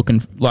not for looking,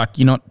 like,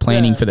 you're not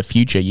planning for the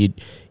future. You're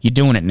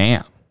doing it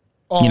now.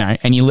 You know,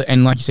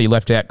 and like you said, you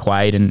left out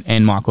Quade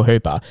and Michael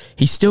Hooper.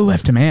 He still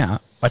left him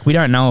out. Like, we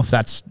don't know if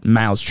that's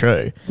mail's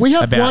true. We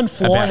have one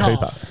fly half.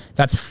 Hooper.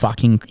 That's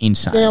fucking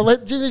insane. Now,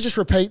 let me just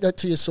repeat that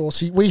to you,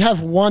 Saucy. We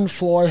have one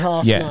fly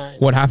half, yeah.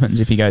 mate. What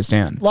happens if he goes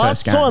down?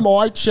 Last first game? time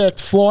I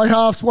checked, fly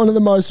half's one of the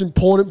most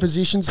important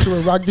positions to a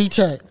rugby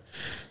team.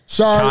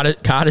 So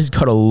Carter's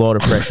got a lot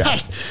of pressure.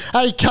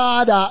 Hey,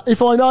 Carter,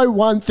 if I know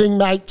one thing,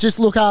 mate, just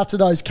look after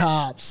those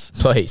calves.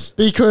 Please.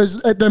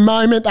 Because at the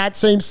moment, that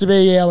seems to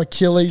be our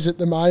Achilles at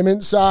the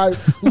moment. So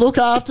look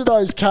after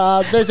those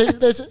calves. There's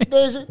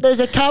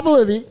a couple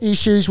of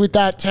issues with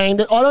that team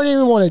that I don't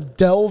even want to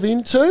delve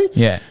into.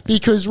 Yeah.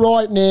 Because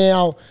right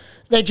now,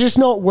 they're just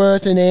not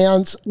worth an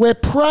ounce. We're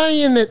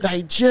praying that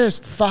they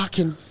just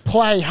fucking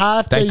play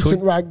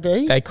half-decent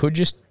rugby. They could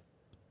just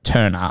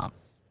turn up.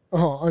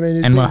 Oh, I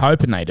mean, and we're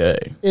hoping they do.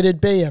 It'd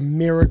be a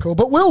miracle,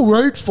 but we'll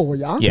root for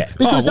you. Yeah,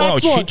 because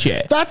that's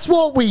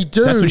what we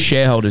do. That's what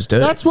shareholders do.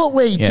 That's what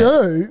we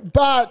do.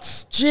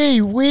 But gee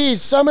whiz,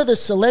 some of the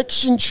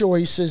selection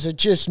choices are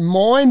just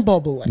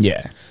mind-boggling.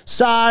 Yeah.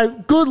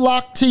 So good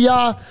luck to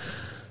you.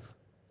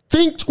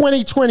 Think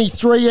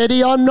 2023,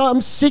 Eddie.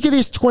 I'm sick of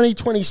this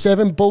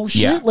 2027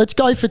 bullshit. Yeah. Let's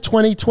go for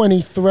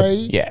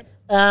 2023. Yeah.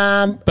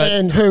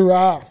 And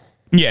hoorah.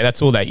 Yeah,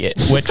 that's all they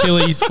get. We're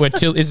Tilly's.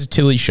 This is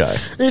Tilly's show.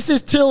 This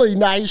is Tilly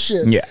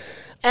Nation. Yeah.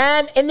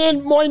 And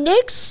then my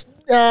next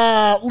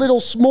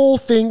little small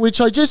thing, which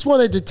I just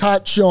wanted to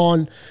touch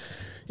on,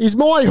 is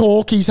my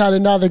Hawkies had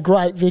another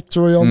great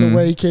victory on the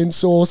weekend,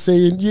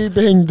 Saucy, and you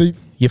being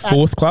your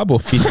fourth club or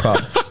fifth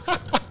club?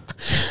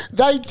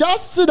 They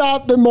dusted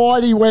up the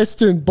mighty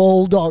Western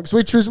Bulldogs,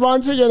 which was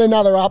once again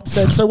another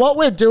upset. So what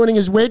we're doing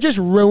is we're just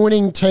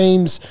ruining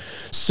teams'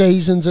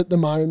 seasons at the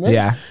moment.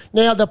 Yeah.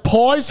 Now, the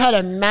Pies had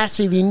a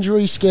massive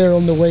injury scare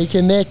on the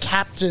weekend. Their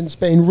captain's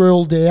been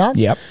ruled out.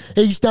 Yep.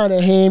 He's done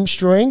a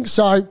hamstring.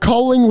 So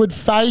Collingwood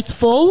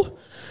faithful.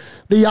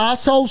 The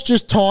arsehole's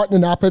just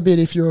tightening up a bit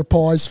if you're a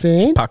Pies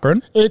fan.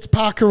 Puckering. It's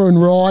puckering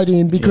right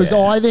in because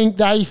I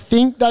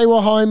think they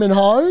were home and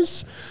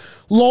hose.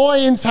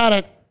 Lions had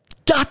a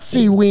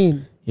gutsy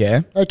win.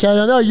 Yeah. Okay,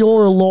 I know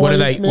you're a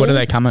Lions man. What are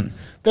they coming?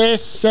 They're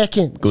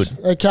second. Good.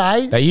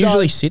 Okay. They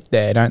usually sit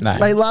there, don't they?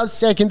 They love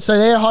second, so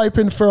they're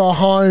hoping for a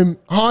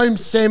home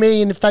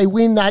semi, and if they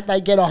win that,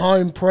 they get a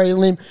home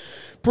prelim.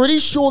 Pretty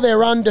sure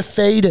they're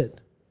undefeated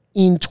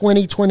in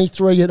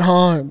 2023 at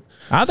home.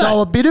 Are they?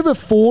 So a bit of a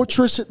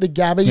fortress at the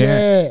Gabba,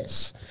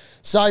 yes.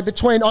 So I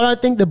don't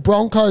think the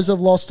Broncos have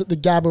lost at the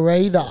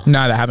Gabba either.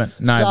 No, they haven't.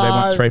 No, they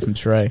went 3 from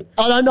 3.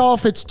 I don't know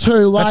if it's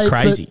too late. That's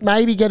crazy. But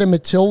maybe get a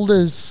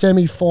Matilda's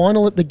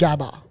semi-final at the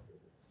Gabba.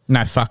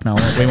 No, fuck no.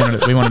 We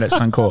wanted it at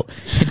Suncorp.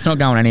 It's not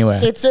going anywhere.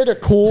 It's at a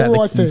core,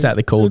 I think. It's at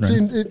the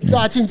Cauldron.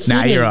 It's in Sydney.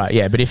 No, you're right.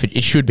 Yeah, but if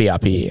it should be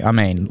up here. I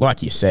mean,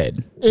 like you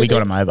said, we got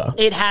them over.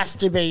 It has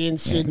to be in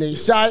Sydney.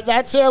 So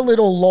that's our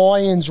little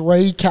Lions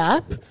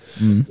recap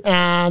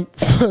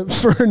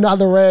for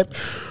another rep.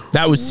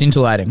 That was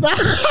scintillating.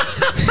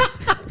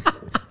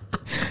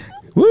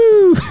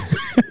 Woo!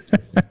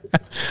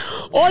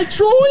 I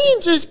try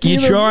and just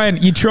give you try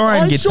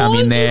and get some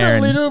in there.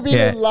 A little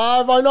bit of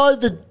love. I know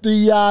that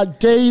the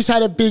D's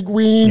had a big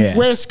win. Yeah.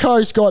 West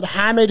Coast got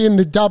hammered in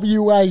the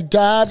WA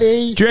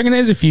Derby. Do you reckon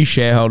there's a few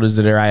shareholders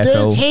that are AFL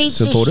There's heaps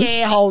supporters? of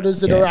shareholders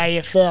that are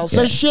AFL.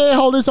 So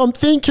shareholders, I'm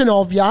thinking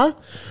of you.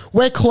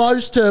 We're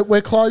close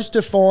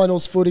to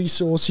finals footy,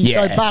 Saucy.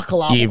 So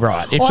buckle up. Yeah,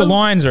 right. If the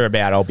Lions are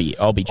about, I'll be.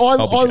 I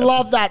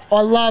love that.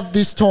 I love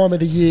this time of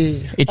the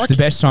year. It's the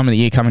best time of the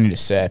year coming into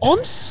Sep.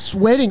 I'm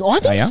sweating. I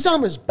think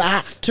summer's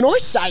back. Can I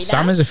say that?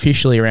 Summer's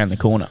officially around the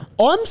corner.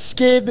 I'm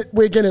scared that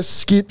we're going to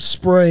skip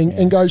spring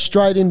and go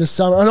straight into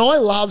summer. And I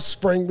love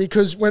spring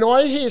because when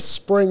I hear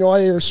spring,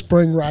 I hear a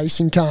spring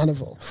racing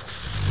carnival.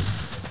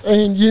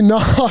 And you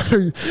know,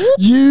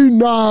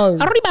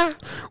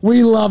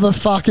 we love a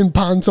fucking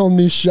punt on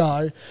this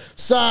show.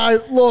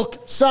 So,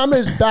 look,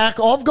 summer's back.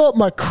 I've got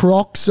my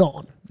Crocs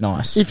on.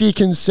 Nice. If you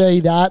can see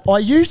that. I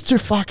used to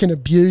fucking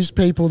abuse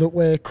people that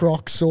wear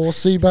Crocs,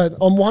 Saucy, but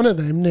I'm one of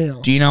them now.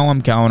 Do you know I'm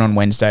going on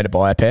Wednesday to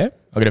buy a pair?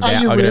 I got Are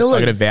you really? I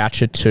got a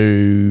voucher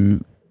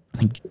to, I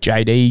think,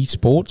 JD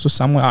Sports or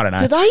somewhere. I don't know.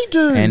 Do they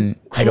do And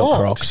they got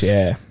Crocs? Crocs,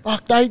 yeah.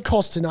 Fuck, they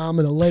cost an arm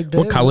and a leg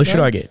there. What colour should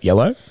I get?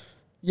 Yellow?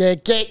 Yeah,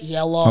 get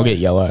yellow. I'll get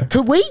yellow.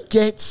 Could we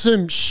get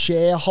some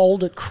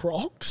shareholder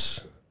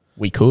Crocs?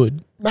 We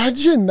could.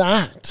 Imagine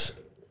that.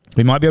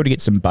 We might be able to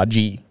get some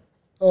budgie.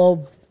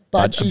 Oh, A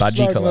Budgie, budgie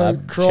smoking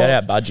collab. Crocs. Shout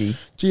out budgie.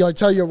 Gee, I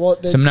tell you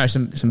what. Some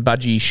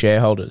budgie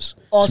shareholders.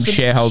 Some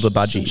shareholder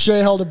budgies.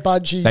 Shareholder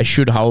budgie. They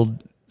should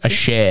hold a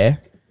share.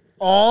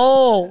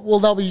 Oh, well,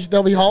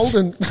 they'll be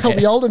holding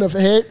be holding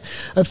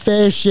a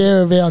fair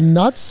share of our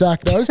nutsack.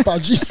 Those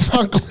budgie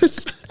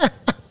smugglers.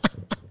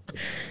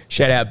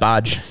 Shout out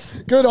Budge.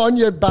 Good on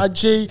you,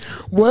 budgie.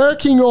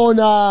 Working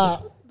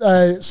on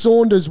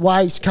Saunders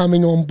Waste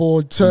coming on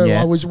board too.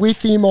 Yeah. I was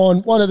with him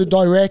on one of the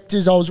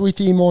directors. I was with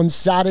him on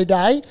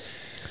Saturday.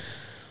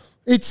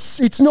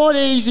 It's not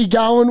easy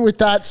going with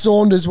that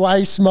Saunders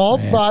Waste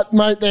mob, Yeah. but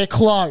mate, they're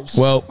close.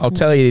 Well, I'll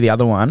tell you the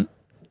other one.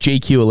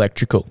 GQ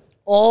Electrical.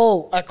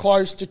 Oh, are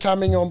close to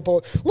coming on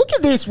board. Look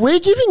at this. We're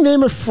giving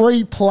them a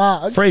free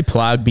plug Free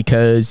plug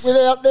because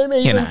without them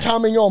even know,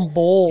 coming on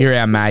board. you're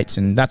our mates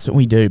and that's what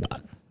we do,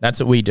 bud. That's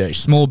what we do.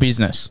 Small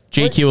business.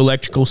 GQ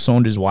Electrical,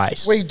 Saunders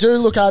Waste. We do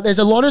look at. There's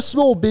a lot of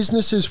small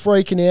businesses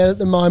freaking out at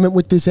the moment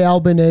with this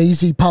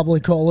Albanese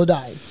public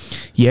holiday.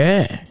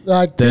 Yeah.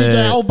 Like Big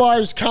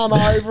Elbows come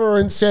over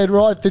and said,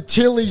 right, if the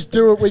Tillies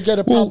do it, we get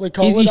a public is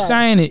holiday. he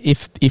saying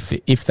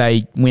if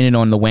they win it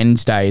on the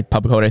Wednesday,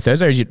 public holiday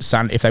Thursday, or is it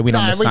if they win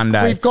on the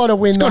Sunday? We've got to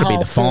win it's the got to be whole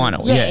the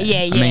final. thing.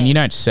 Yeah. I mean, you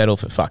don't settle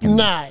for fucking.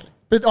 No.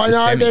 But I The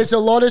know semi. there's a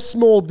lot of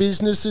small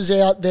businesses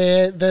out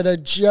there that are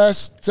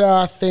just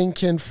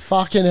thinking,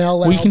 fucking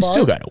hell, We can Albo.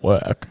 still go to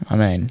work. I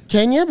mean,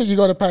 Can you? But you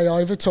got to pay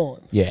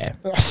overtime. yeah.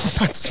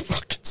 That's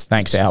fucking.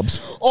 Thanks,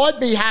 Albs. I'd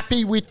be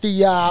happy with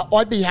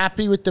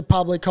the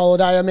public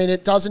holiday. I mean,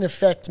 it doesn't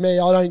affect me.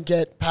 I don't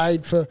get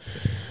paid for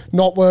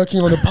not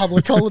working on a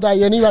public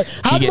holiday anyway.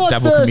 Had get my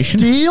double first commission?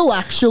 deal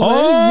actually.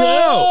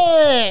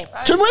 Oh!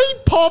 Yeah. Can we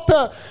pop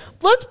a?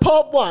 Let's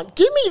pop one.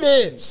 Give me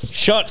this.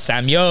 Shot,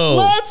 Samuel.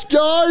 Let's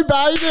go,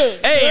 baby.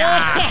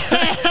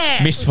 Hey,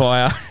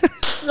 misfire.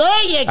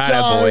 There you Atta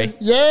go. boy.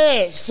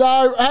 Yeah. So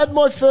I had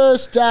my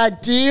first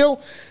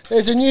deal.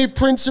 There's a new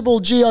principal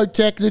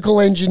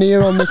geotechnical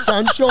engineer on the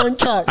Sunshine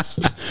Coast,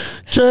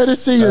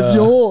 courtesy of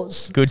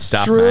yours. Good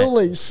stuff,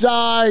 Truly.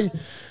 So,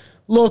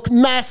 look,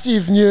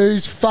 massive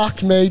news.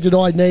 Fuck me, did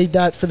I need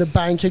that for the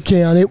bank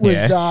account? It was.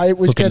 Yeah. It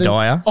was Looking getting.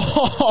 dire.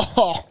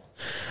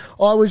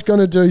 I was going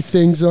to do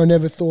things that I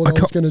never thought I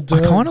was going to do. I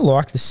kind of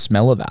like the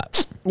smell of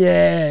that.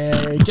 Yeah,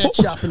 get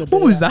you up in a bit.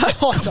 What was that? I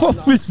don't know.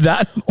 What was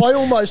that? I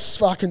almost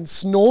fucking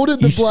snorted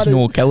the You bloody.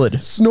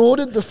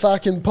 snorkeled. The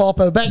fucking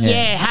popper. But Yeah.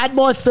 yeah, had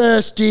my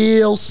first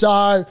deal,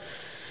 so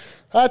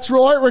that's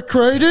right,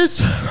 recruiters.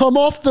 I'm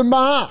off the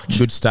mark.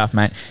 Good stuff,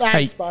 mate.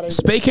 Thanks, hey, buddy.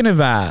 speaking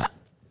of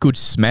good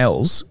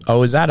smells, I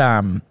was at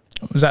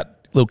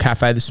little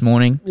cafe this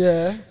morning,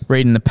 Yeah.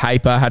 reading the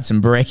paper, had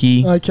some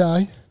brekkie,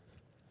 Okay.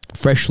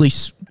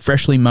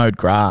 freshly mowed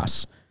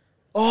grass.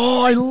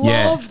 Oh, I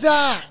love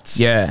that.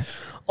 Yeah.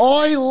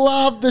 I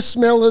love the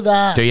smell of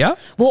that. Do ya?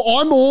 Well,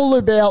 I'm all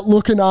about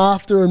looking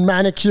after and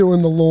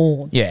manicuring the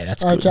lawn. Yeah,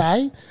 that's good.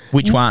 Okay.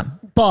 Which one?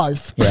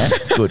 Both. Yeah,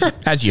 good.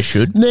 As you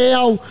should.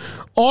 Now,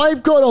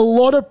 I've got a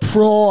lot of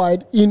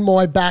pride in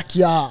my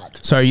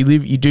backyard. So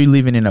you do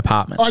live in an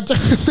apartment. I do.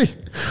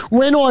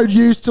 When I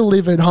used to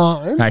live at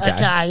home, Okay.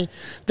 okay,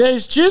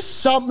 there's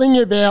just something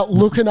about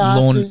looking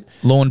after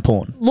lawn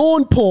porn.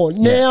 lawn porn.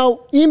 Yeah. Now,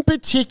 in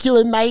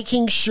particular,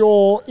 making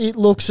sure it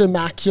looks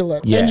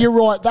immaculate. Yeah. And you're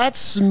right, that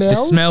smell. The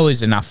smell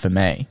is enough for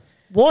me.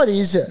 What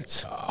is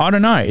it? I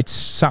don't know. It's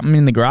something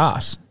in the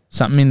grass,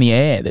 something in the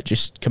air that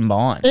just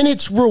combines. And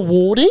it's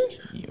rewarding.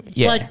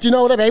 Yeah. Like, do you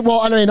know what I mean?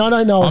 Well, I mean, I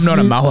don't know. I'm if not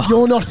a mower.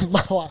 You're not a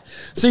mower.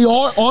 See,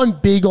 I'm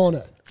big on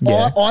it.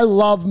 Yeah. I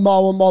love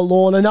mowing my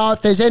lawn. I know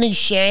if there's any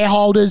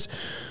shareholders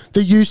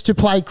that used to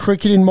play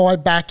cricket in my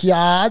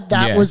backyard,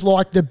 that Yeah. was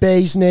like the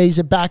bee's knees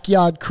of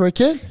backyard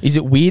cricket. Is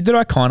it weird that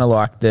I kind of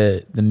like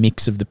the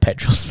mix of the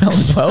petrol smell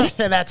as well? Is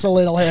Yeah, that's a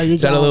little how you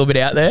that go. a little bit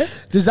out there?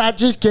 Does that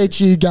just get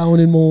you going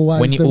in more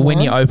ways than When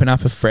one? you open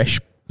up a fresh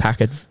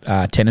pack of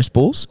tennis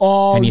balls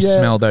Oh, and you yeah.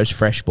 smell those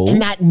fresh balls.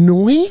 And that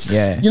noise?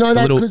 Yeah. You know A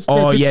that little- because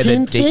oh, the yeah, the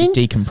tin thing?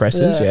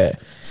 decompressors, yeah.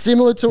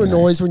 Similar to a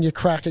noise when you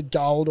crack a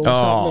gold or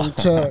Oh.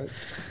 something too.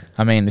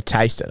 I mean, the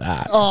taste of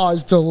that. Oh,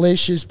 it's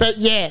delicious. But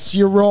yes,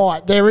 you're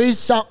right. There is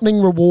something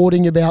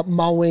rewarding about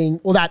mowing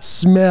or that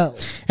smell.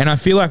 And I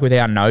feel like with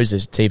our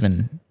noses, it's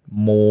even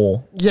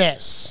more,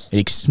 Yes.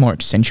 it's more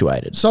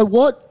accentuated. So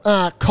what,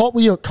 were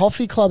you at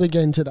coffee club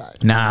again today?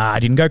 Nah, I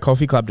didn't go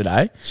coffee club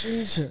today.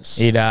 Jesus.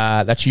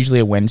 That's usually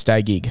a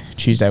Wednesday gig,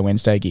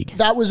 Wednesday gig.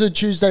 That was a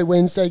Tuesday,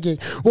 Wednesday gig.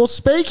 Well,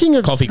 speaking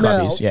of Coffee club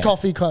smell, is, yeah.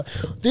 coffee club.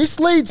 This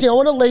leads, I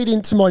want to lead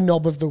into my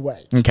knob of the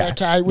week.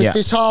 Okay. With Yeah.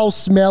 this whole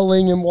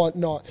smelling and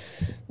whatnot.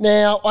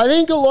 Now, I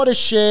think a lot of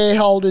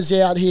shareholders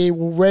out here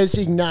will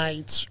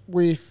resonate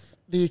with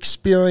the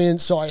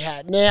experience I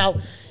had. Now,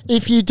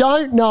 if you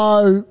don't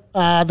know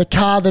the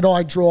car that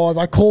I drive,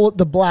 I call it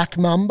the Black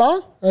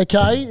Mamba,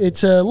 okay?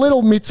 It's a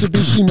little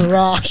Mitsubishi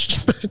Mirage,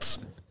 but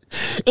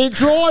it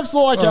drives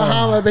like a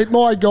Hummer, but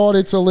my God,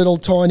 it's a little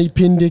tiny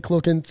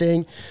Pindic-looking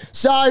thing.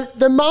 So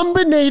the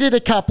Mamba needed a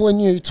couple of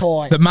new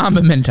tyres. The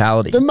Mamba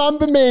mentality. The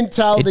Mamba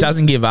mentality. It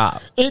doesn't give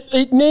up.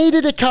 It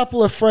needed a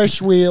couple of fresh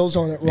wheels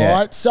on it, right?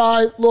 Yeah.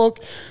 So,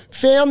 look,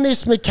 found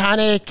this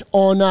mechanic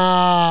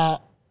on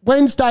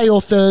Wednesday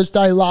or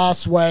Thursday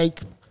last week.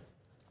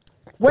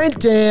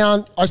 Went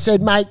down. I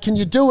said, mate, can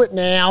you do it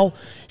now?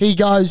 He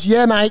goes,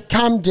 yeah, mate,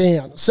 come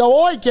down. So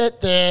I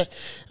get there,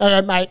 and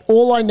I go, mate,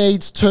 all I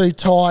need's 2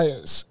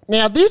 tyres.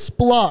 Now, this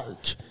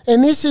bloke,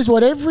 and this is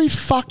what every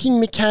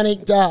fucking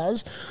mechanic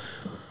does,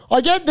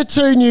 I get the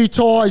 2 new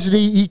tyres, and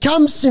he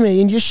comes to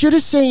me, and you should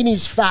have seen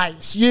his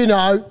face, you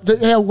know,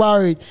 how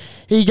worried.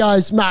 He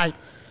goes, mate,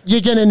 you're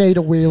going to need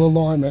a wheel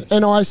alignment.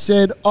 And I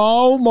said,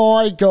 oh,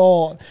 my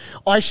God,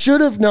 I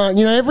should have known.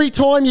 You know, every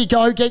time you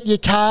go get your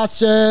car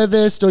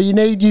serviced or you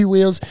need new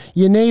wheels,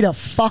 you need a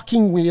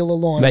fucking wheel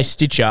alignment. They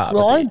stitch up.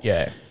 Right?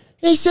 Yeah.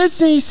 He says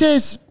to me, he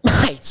says,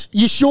 mate,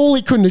 you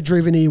surely couldn't have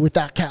driven here with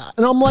that car.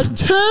 And I'm like,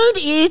 turn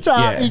it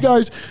up. Yeah. He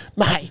goes,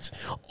 mate,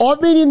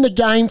 I've been in the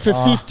game for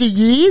 50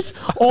 years.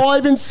 I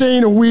haven't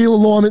seen a wheel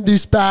alignment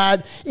this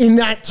bad in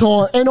that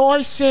time. And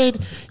I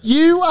said,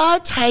 you are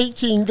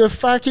taking the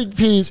fucking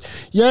piss.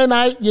 Yeah,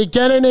 mate, you're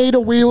going to need a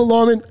wheel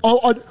alignment.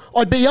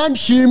 I'd be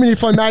unhuman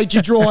if I made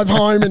you drive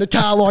home in a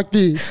car like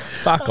this.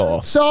 Fuck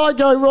off. So I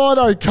go,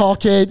 righto,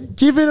 cockhead,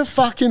 give it a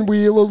fucking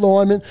wheel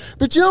alignment.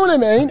 But you know what I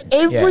mean?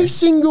 Every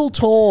single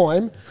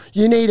time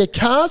you need a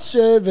car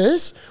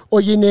service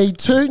or you need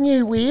 2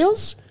 new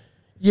wheels,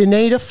 you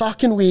need a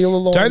fucking wheel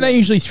alignment. Don't they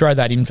usually throw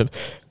that in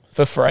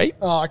for free?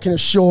 Oh, I can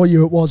assure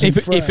you it wasn't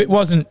free. If it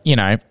wasn't, you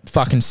know,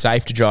 fucking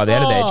safe to drive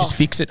out of there, just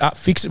fix it up.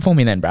 Fix it for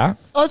me then, bruh.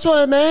 That's what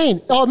I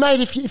mean. Oh,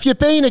 mate, if you're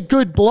being a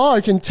good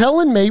bloke and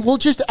telling me, we'll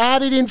just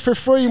add it in for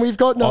free and we've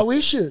got no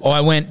issues.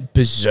 I went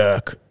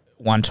berserk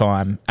one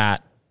time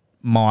at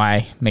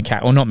my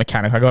mechanic, or not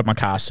mechanic, I got my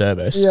car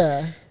service.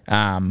 Yeah.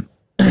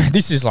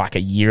 This is like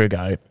a year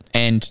ago,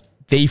 and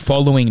the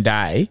following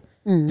day,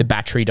 the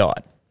battery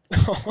died.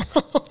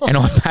 And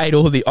I've paid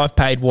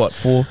what,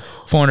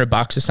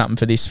 $400 or something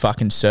for this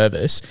fucking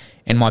service,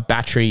 and my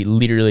battery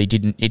literally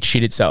it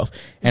shit itself.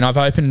 And I've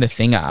opened the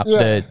thing up,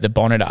 the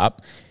bonnet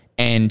up,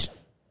 and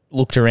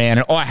looked around,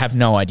 and I have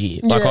no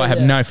idea. I have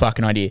no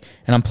fucking idea.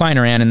 And I'm playing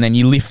around, and then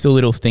you lift the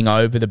little thing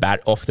over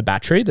off the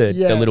battery, the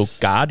little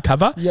guard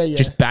cover.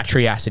 Just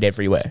battery acid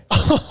everywhere.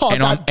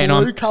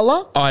 Blue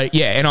colour?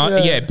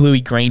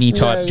 Bluey greeny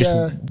type,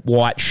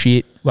 white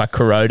shit, like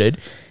corroded.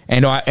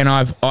 And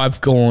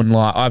I've gone,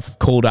 like, I've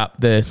called up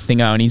the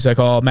thingo, and he's like,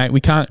 oh mate, we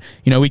can't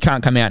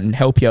come out and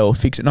help you or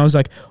fix it. And I was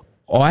like,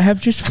 I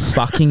have just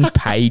fucking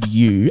paid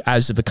you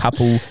as of a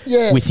couple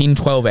within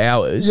 12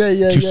 hours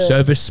to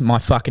service my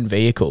fucking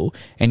vehicle,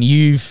 and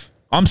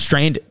I'm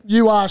stranded.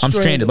 You are stranded.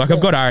 I'm stranded. Like,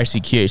 I've got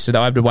RSEQ, so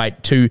I have to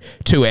wait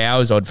two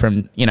hours odd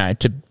from,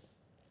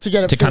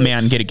 to come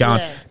out and get it going.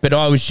 Yeah. But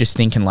I was just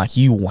thinking, like,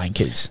 you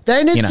wankers.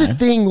 Then is the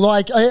thing,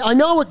 like, I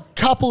know a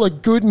couple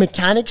of good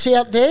mechanics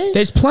out there.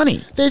 There's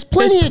plenty. There's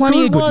plenty of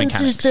good ones, mechanics.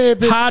 Is there?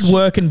 But hard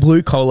working,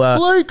 blue collar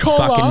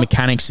fucking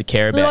mechanics that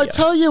care about you. But I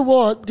tell you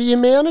what, the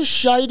amount of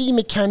shady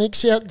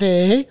mechanics out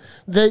there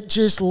that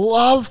just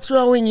love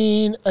throwing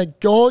in a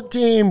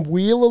goddamn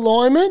wheel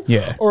alignment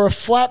or a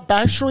flat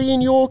battery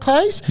in your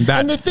case.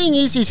 And the thing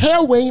is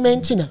how are we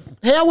meant to know?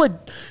 How would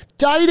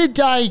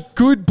day-to-day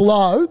good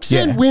blokes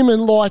and women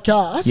like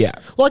us. Yeah.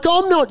 Like,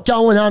 I'm not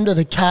going under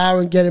the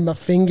car and getting my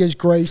fingers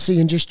greasy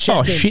and just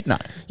checking. Oh, shit, no.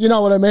 You know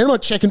what I mean? I'm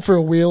not checking for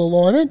a wheel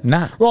alignment.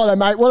 Nah. Righto,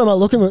 mate, what am I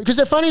looking at? Because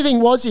the funny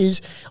thing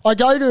is I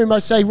go to him, I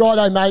say,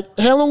 righto, mate,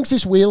 how long's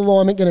this wheel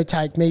alignment going to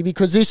take me?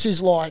 Because this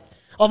is like,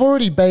 I've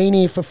already been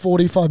here for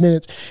 45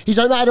 minutes. He's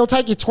like, mate, it'll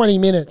take you 20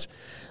 minutes.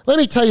 Let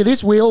me tell you,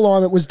 this wheel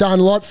alignment was done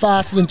a lot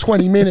faster than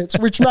 20 minutes,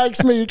 which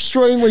makes me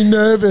extremely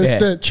nervous.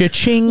 That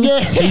Cha-ching.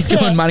 He's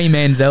doing Money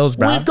Manziel's,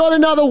 bro. We've got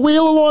another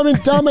wheel alignment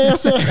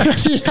dumbass.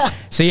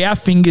 See,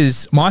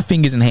 my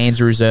fingers and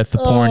hands are reserved for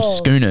pouring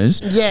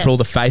schooners for all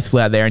the faithful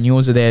out there, and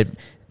yours are there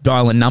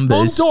dialing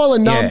numbers. I'm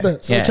dialing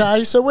numbers,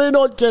 okay? So we're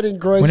not getting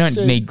grease. We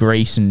don't need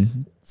grease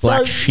and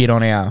black shit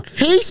on our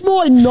He's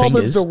my knob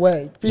fingers. of the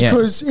week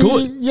because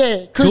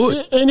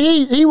Good. And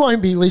he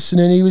won't be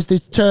listening. He was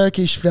this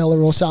Turkish fella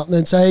or something,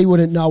 and so he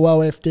wouldn't know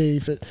OFD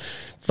if it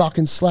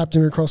fucking slapped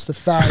him across the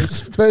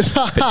face. But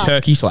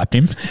turkey slapped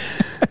him.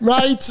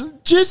 Mate,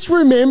 just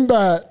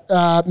remember,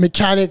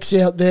 mechanics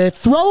out there,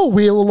 throw a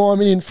wheel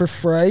alignment in for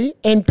free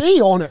and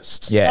be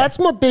honest. Yeah. That's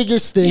my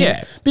biggest thing.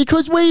 Yeah.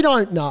 Because we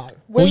don't know.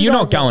 You're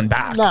not going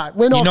back. No,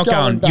 we're not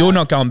going back. You're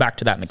not going back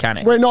to that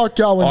mechanic. We're not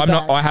going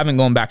back. I haven't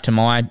gone back to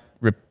my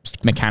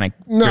mechanic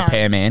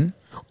repairman.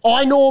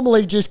 I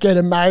normally just get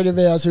a mate of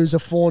ours who's a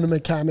fauna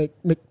mechanic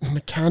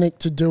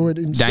to do it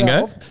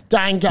himself.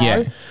 Dango.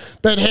 Yeah.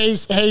 But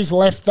he's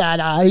left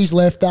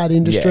that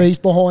industry. Yeah. He's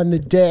behind the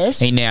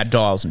desk. He now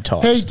dials and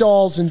types. He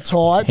dials and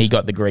types. He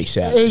got the grease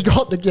out. He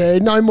got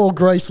no more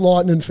grease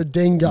lightning for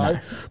Dingo. No.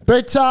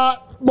 But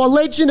my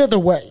legend of the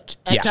week.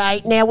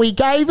 Okay, Now we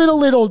gave it a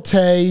little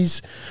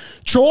tease.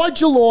 Try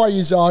July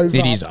is over.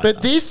 It is over.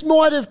 But this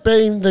might have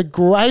been the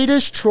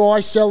greatest try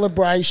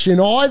celebration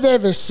I've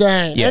ever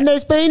seen. Yeah. And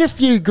there's been a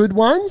few good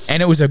ones.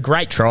 And it was a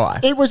great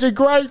try. It was a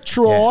great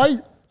try.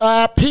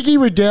 Piggy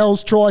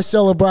Riddell's try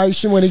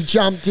celebration when he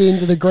jumped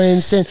into the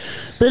grandstand.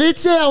 But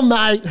it's our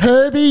mate,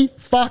 Herbie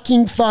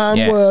fucking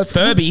Farnworth.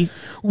 Furby.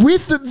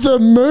 With the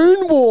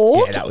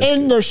moonwalk Yeah, that was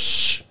and good. the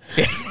shh.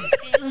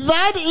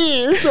 That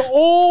is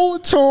all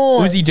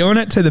time. Was he doing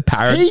it to the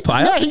parrot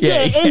player? No,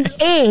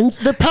 and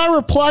the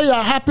para player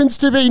happens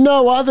to be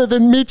no other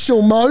than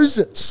Mitchell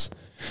Moses.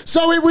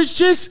 So it was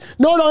just,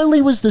 not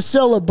only was the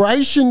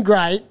celebration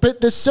great, but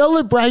the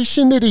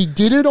celebration that he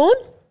did it on.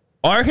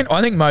 I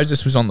think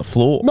Moses was on the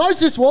floor.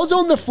 Moses was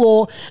on the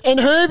floor, and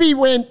Herbie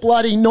went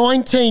bloody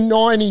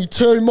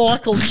 1992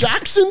 Michael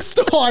Jackson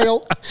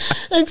style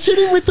and hit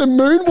him with the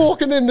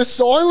moonwalk and then the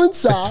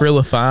silencer. The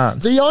Thriller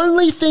Farms. The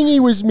only thing he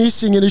was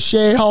missing, and a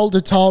shareholder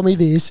told me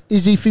this,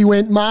 is if he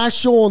went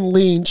Marshawn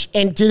Lynch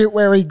and did it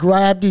where he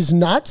grabbed his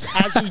nuts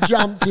as he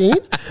jumped in,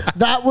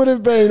 that would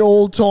have been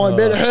all time.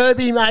 But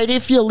Herbie, mate,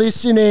 if you're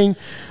listening,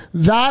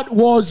 that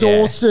was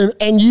awesome,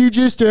 and you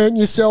just earned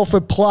yourself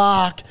a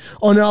plaque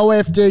on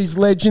OFD's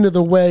Legend of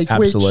the Week,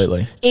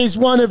 Absolutely. which is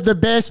one of the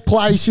best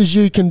places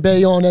you can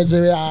be on as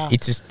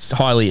It's a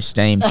highly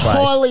esteemed place.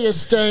 highly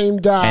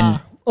esteemed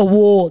And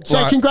award. So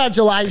like-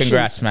 congratulations.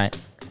 Congrats, mate.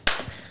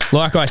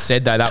 Like I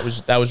said, though,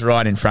 that was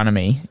right in front of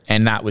me,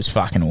 and that was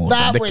fucking awesome.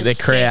 That was the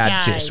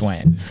crowd sick, eh? just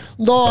went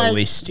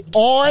ballistic.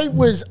 I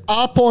was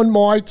up on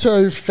my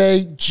 2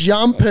 feet,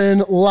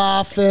 jumping,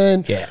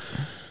 laughing. Yeah.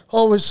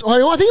 I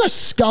think I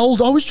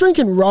sculled. I was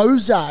drinking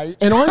rosé,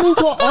 and I think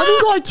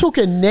I took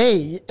a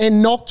knee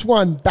and knocked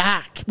one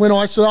back when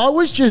I saw. I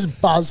was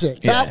just buzzing.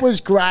 Yeah. That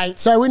was great.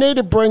 So we need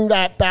to bring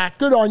that back.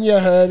 Good on you,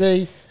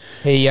 Herbie.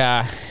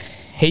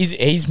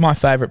 He's my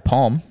favourite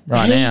pom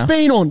right now. He's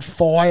been on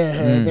fire,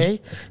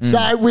 Herbie.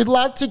 So we'd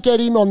love to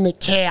get him on the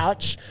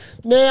couch.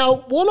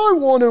 Now, what I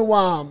want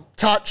to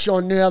touch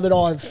on now that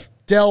I've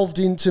delved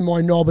into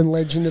my knob and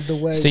legend of the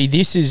week. See,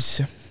 this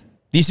is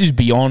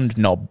beyond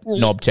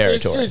knob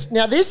territory.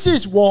 This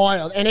is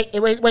wild, and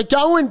we're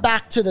going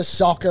back to the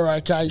soccer,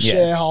 okay,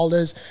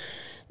 shareholders.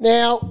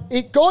 Now,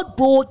 it got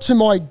brought to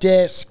my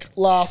desk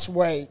last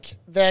week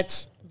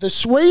that the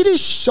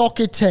Swedish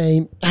soccer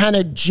team had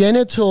a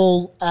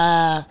genital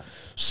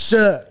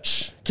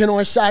search. Can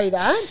I say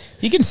that?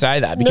 You can say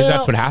that because Now,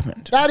 that's what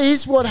happened. That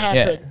is what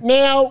happened. Yeah.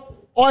 Now,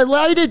 I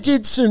later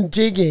did some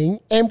digging,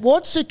 and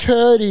what's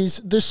occurred is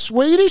the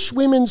Swedish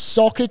women's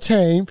soccer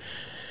team,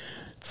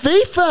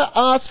 FIFA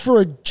asked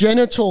for a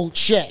genital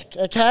check,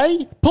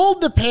 okay?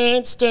 Pulled the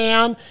pants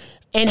down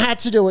and had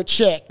to do a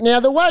check. Now,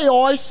 the way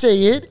I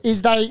see it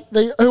is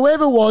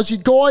whoever was, your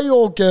guy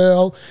or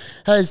girl,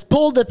 has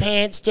pulled the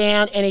pants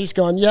down and he's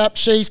gone, yep,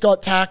 she's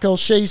got tackle,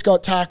 she's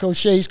got tackle,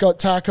 she's got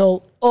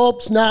tackle.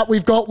 Oops, nah,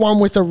 we've got one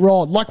with a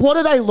rod. Like, what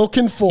are they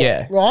looking for,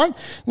 Yeah. right?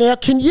 Now,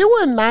 can you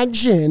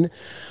imagine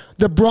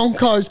the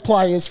Broncos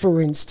players, for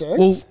instance?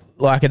 Well,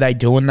 like, are they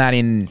doing that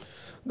in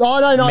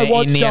I don't know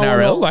what's in the going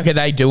NRL? on. Like, are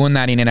they doing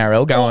that in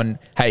NRL? Going,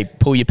 hey,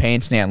 pull your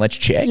pants down, let's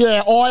check.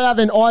 Yeah, I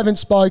haven't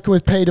spoken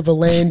with Peter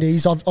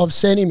Volandis. I've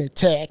sent him a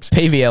text.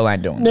 PVL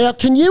ain't doing that. Now,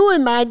 can you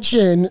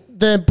imagine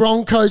the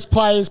Broncos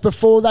players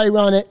before they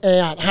run it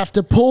out have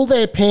to pull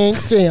their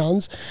pants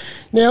down?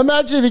 Now,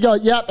 imagine if you go,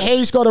 yep,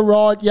 he's got a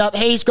rod, yep,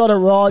 he's got a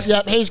rod,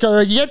 yep, he's got a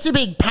rod. You get to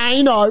Big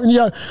Pano and you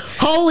go,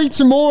 holy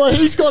tomorrow,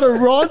 he's got a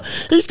rod.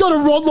 He's got a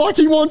rod like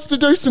he wants to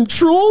do some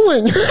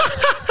trawling.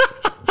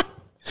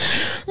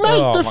 Mate,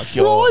 Oh, the my fright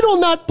God.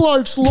 on that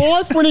bloke's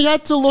life when he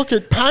had to look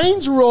at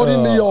Payne's rod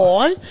in the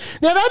eye.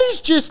 Now, that is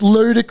just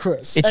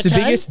ludicrous. It's the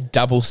okay? biggest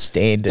double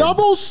standard.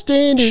 Double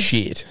standard.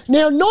 Shit.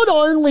 Now, not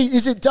only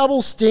is it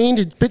double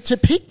standard, but to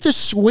pick the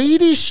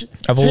Swedish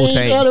Of all team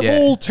teams, out of yeah.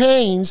 all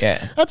teams,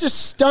 Yeah. that's a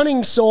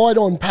stunning side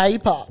on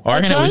paper. I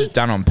reckon okay? it was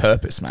done on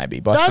purpose,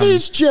 maybe, by That some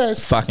is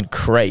just fucking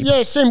creep.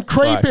 Yeah, some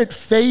creep Like- at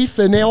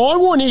FIFA. Now, I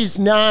want his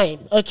name,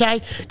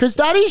 okay? Because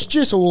that is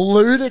just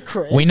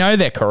ludicrous. We know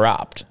they're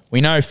corrupt. We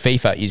know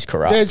FIFA is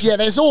corrupt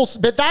There's also,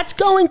 but that's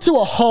going to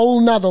a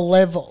whole nother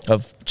level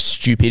of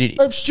stupidity.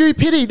 of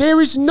stupidity. There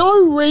is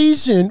no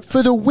reason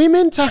for the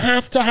women to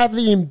have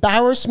the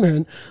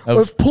embarrassment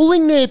of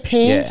pulling their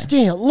pants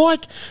down.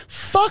 Like,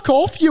 fuck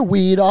off, you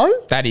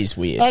weirdo. That is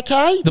weird.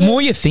 Okay? The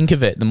more you think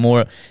of it, the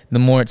more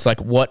it's like,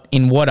 what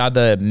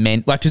other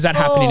men, like, does that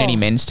happen in any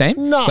men's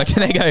team? No. Like,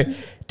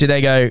 do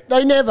they go,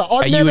 They never.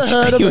 I've never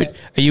heard of it.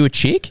 Are you a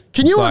chick?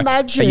 Can you Like,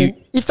 imagine are you-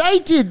 if they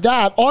did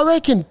that? I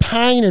reckon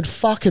Payne had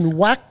fucking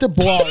whacked the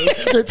bloke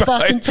that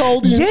fucking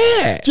told him.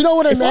 Yeah. Do you know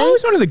what I if mean? I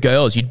was one of the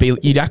girls,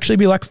 you'd actually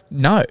be like,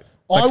 no.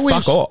 Like, I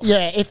wish. fuck off.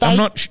 Yeah. If they. I'm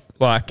not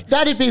Like,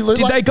 That'd be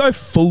did they go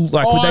full?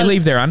 Like, would they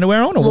leave their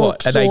underwear on or Look,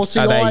 what? Are they? Saucy,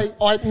 No.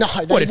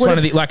 they It's one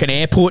of the like an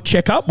airport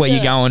checkup where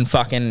you go and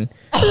fucking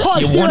you're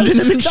yeah, wanding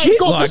them and they've shit.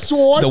 got Like the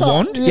swiper. the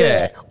wand,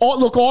 yeah. Oh,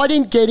 look, I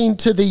didn't get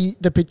into the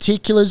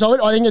particulars of it.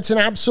 I think it's an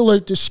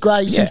absolute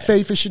disgrace, and Yeah.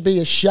 FIFA should be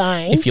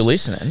ashamed. If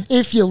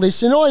you're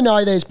listening, I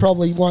know there's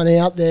probably one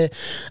out there.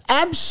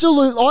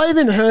 Absolute. I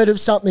haven't heard of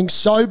something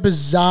so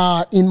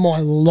bizarre in my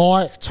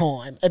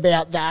lifetime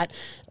about that.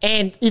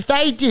 And if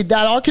they did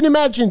that, I can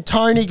imagine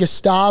Tony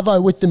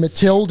Gustavo with the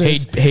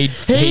Matildas. He'd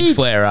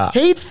flare up.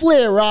 He'd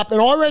flare up,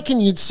 and I reckon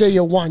you'd see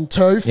a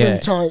 1-2 from Yeah.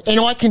 Tony. And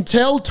I can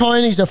tell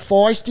Tony's a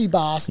feisty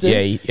bastard.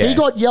 Yeah. He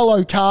got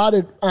yellow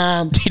carded.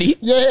 Did he?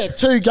 Yeah,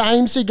 2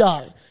 games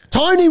ago.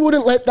 Tony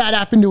wouldn't let that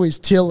happen to his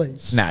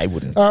Tillies. No, he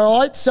wouldn't. All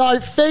right, so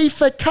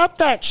FIFA, cut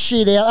that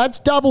shit out. That's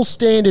double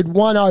standard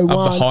 101.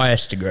 Of the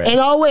highest degree. And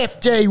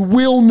OFD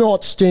will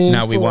not stand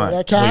No, we for won't.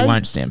 it, okay? We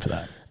won't stand for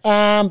that.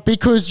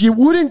 Because you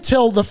wouldn't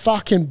tell the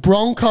fucking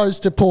Broncos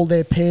to pull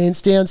their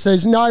pants down, so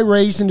there's no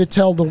reason to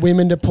tell the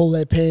women to pull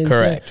their pants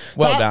Correct. down.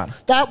 Well done.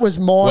 That was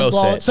mind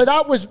blowing. said. So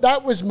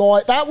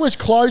that was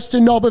close to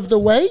knob of the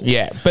week.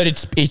 Yeah, but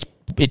it's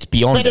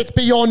beyond. But it's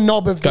beyond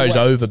knob of the week. Goes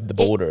over the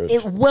border.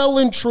 It well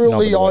and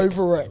truly Knob of the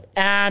over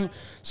it.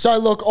 So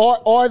look,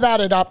 I've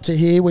added up to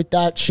here with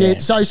that shit. Yeah.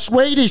 So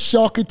Swedish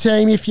soccer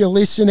team, if you're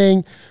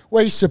listening,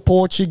 we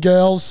support you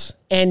girls,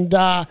 and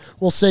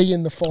we'll see you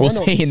in the final. We'll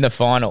see you in the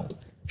final.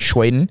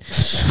 Sweden.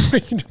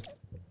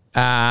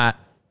 All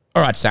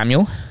right,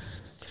 Samuel.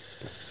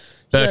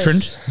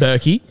 Bertrand. Yes.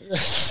 Berkey.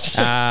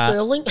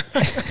 Sterling,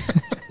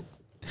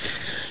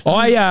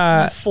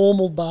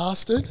 formal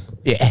bastard.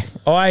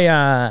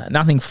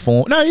 Nothing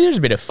No, there's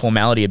a bit of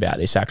formality about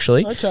this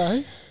actually.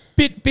 Okay.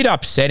 Bit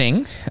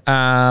upsetting.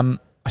 I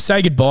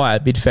say goodbye,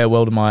 bid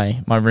farewell to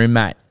my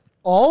roommate.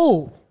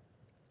 Oh,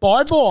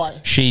 bye.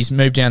 She's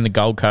moved down the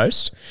Gold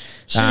Coast.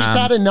 She's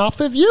had enough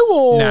of you,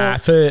 or Nah,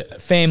 for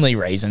family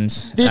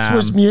reasons. this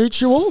was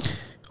mutual?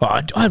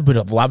 I would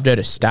have loved her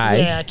to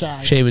stay. Yeah,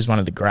 okay. She was one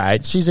of the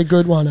greats. She's a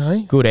good one,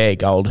 eh? good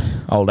egg, old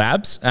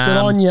abs. Good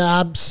on you,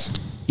 abs.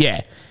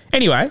 Yeah.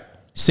 Anyway,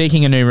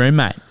 seeking a new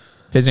roommate.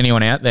 If there's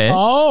anyone out there.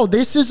 Oh,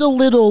 this is a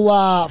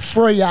little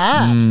free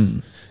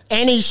ad.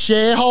 Any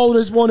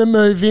shareholders want to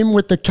move in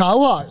with the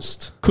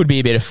co-host? Could be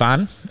a bit of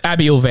fun.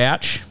 Abby will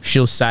vouch.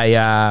 She'll say,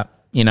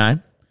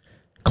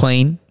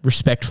 clean,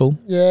 respectful,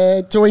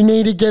 Yeah. Do we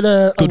need to get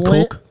Good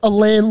cook. a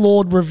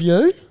landlord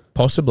review?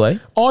 possibly.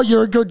 Oh,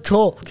 you're a good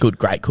cook. Good,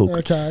 great cook.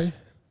 Okay.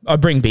 I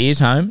bring beers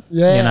home.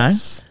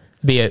 Yes.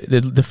 Beer.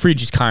 The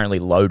fridge is currently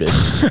loaded.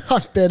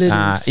 I bet it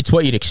is. It's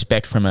what you'd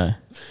expect from a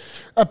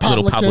Publican.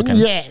 little publican.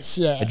 Yes,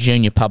 yeah.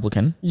 junior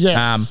publican.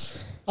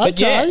 Yes. But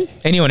yeah,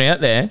 anyone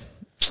out there,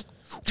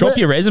 drop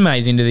your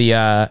resumes into the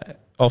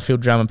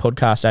Off-Field Drama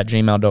Podcast at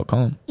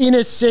gmail.com. In a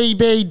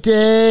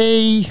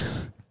CBD.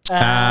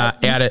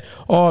 Out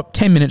at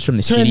 10 minutes from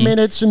the 10 city.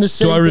 minutes from the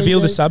CBD. Do I reveal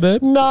the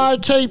suburb? No,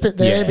 keep it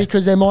there Yeah.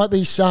 because there might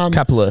be some...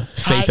 Couple of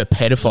FIFA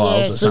pedophiles Yeah,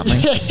 or so-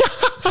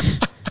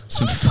 something.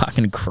 Some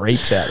fucking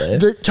creeps out there.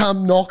 that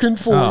come knocking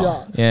for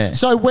Oh, you. yeah.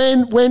 So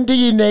when do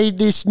you need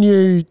this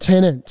new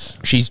tenant?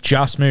 She's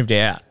just moved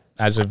out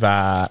as of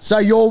So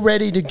you're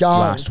ready to go.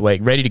 last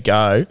week. Ready to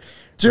go.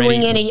 Doing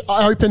Ready- any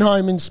open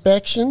home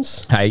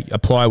inspections? Hey,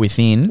 apply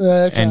within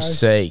Okay. and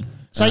see.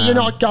 So you're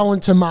not going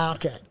to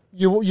market.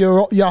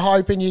 You're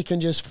hoping you can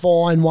just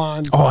find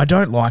one. Oh, I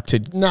don't like to.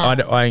 No.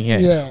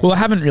 Yeah. Well, I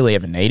haven't really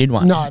ever needed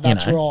one. No,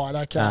 that's you know. right.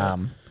 Okay.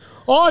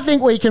 I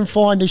think we can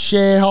find a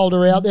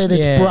shareholder out there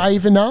that's Yeah.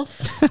 brave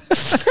enough.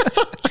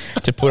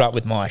 To put up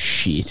with my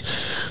shit.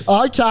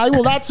 Okay,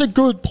 well that's a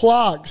good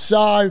plug.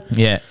 So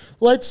Yeah.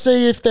 let's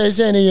see if there's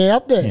any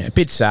out there. Yeah, a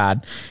bit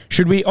sad.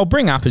 Should we? I'll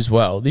bring up as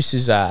well. This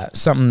is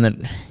something that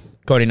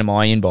got into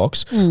my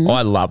inbox.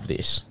 I love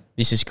this.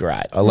 This is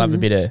great. I love a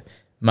bit of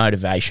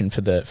motivation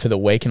for the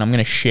week, and I'm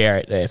going to share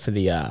it there for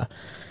the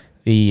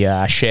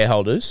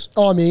shareholders.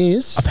 I'm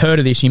ears. I've heard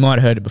of this. You might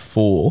have heard it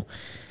before.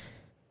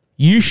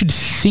 You should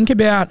think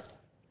about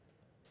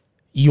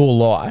your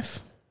life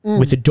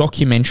with a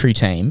documentary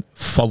team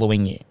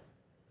following you.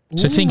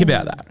 So think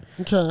about that.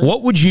 Okay.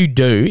 What would you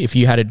do if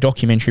you had a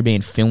documentary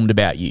being filmed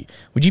about you?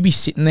 Would you be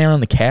sitting there on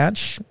the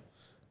couch?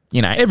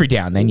 You know, every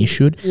now and then you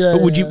should. Yeah,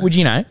 but would yeah. would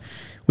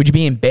you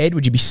be in bed?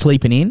 Would you be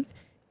sleeping in?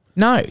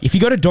 No. If you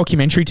got a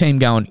documentary team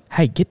going,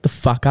 hey, get the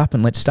fuck up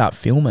and let's start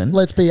filming.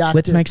 Let's be active.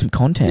 Let's make some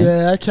content.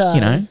 Yeah, okay.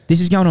 You know, this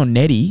is going on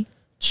Netty.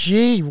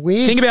 Gee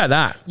whiz. Think about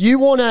that. You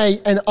want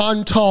an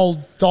untold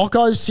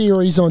doco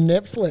series on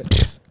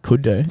Netflix?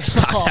 Could do.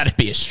 Fuck, that'd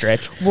be a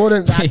stretch.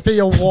 Wouldn't that be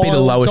a wild Be the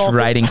lowest doco?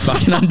 rating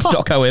fucking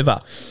doco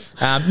ever.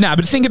 No,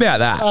 but think about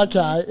that.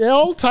 Okay, yeah,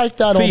 I'll take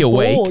that For on your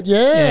week. board. Yeah.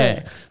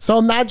 Yeah. So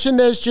imagine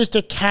there's just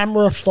a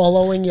camera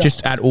following you.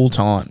 Just at all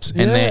times.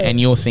 And Yeah. and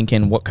you're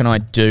thinking, what can I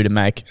do to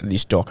make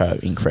this doco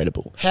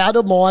incredible? How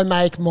do I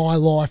make my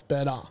life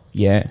better?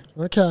 Yeah.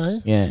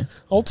 Okay. Yeah.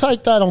 I'll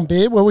take that on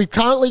board. Well, we've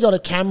currently got a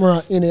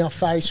camera in our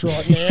face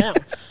right now,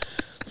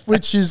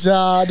 which is,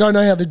 I don't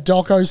know how the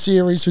doco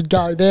series would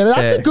go there. But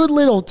that's Yeah. a good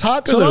little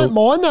touch. Good I little- don't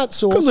mind that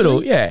sort Good of little,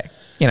 thing. yeah.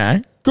 You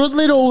know, Good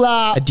little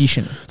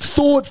addition.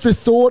 thought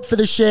for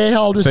the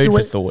shareholders. Food to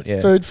for thought,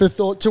 yeah. Food for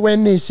thought to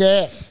end this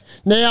out.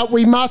 Now,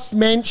 we must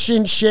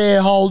mention,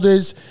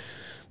 shareholders,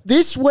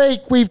 this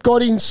week we've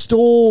got in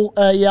store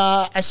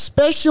a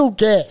special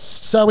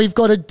guest. So we've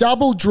got a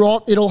double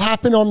drop. It'll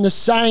happen on the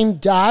same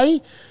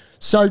day.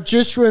 So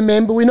just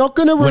remember, we're not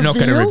going to reveal. We're not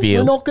going to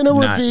reveal. We're not going to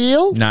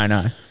reveal.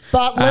 No.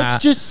 But let's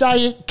just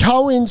say it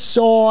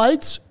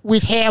coincides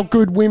with how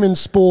good women's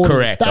sport is.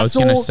 Correct. I was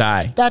going to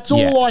say. That's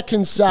all I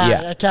can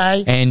say,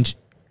 okay? And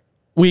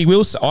we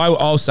will.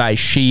 I'll say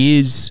she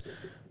is.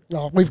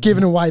 Oh, we've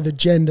given away the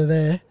gender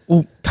there.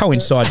 Well,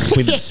 coincides with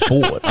women's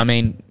sport. I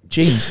mean,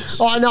 Jesus.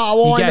 I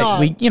know.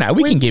 We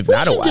can give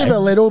that away. We can give a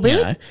little bit.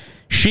 You know.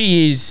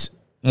 She is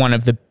one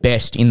of the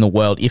best in the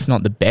world, if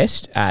not the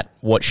best, at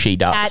what she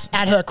does.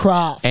 At her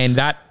craft. And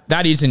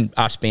that isn't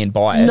us being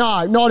biased.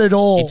 No, not at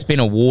all. It's been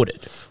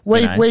awarded.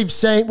 We've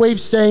seen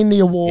the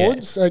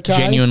awards. Yeah.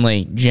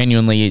 Okay,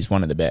 genuinely is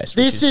one of the best.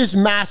 This is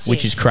massive,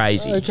 which is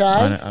crazy. Okay,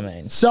 I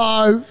mean,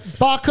 so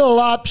buckle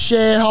up,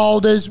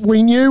 shareholders.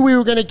 We knew we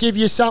were going to give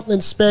you something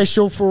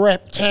special for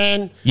Rep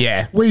 10.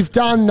 Yeah, we've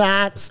done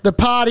that. The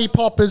party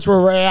poppers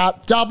were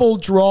out. Double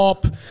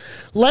drop.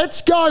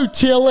 Let's go,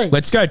 Tilly's.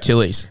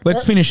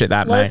 Let's finish at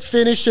that, mate. Let's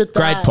finish at that.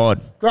 Great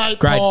pod. Great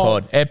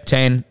pod. Ep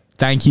 10.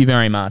 Thank you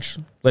very much.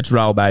 Let's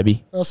roll,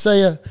 baby. I'll see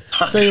you.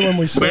 See you when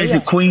we see you. Where's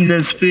your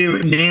Queensland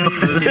spirit now?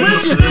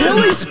 Where's your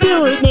Tilly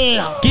spirit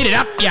now? Get it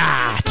up,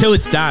 yeah, till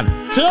it's done.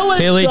 Till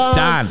it's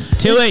done.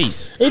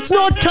 Tilly's. It's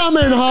not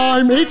coming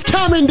home. It's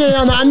coming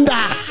down under.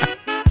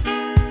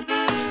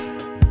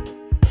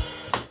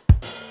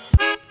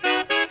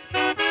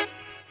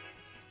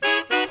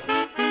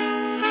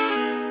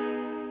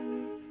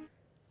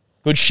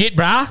 Good shit,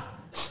 brah.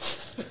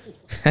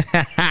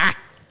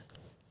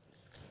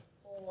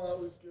 Oh, that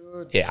was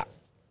good. Yeah.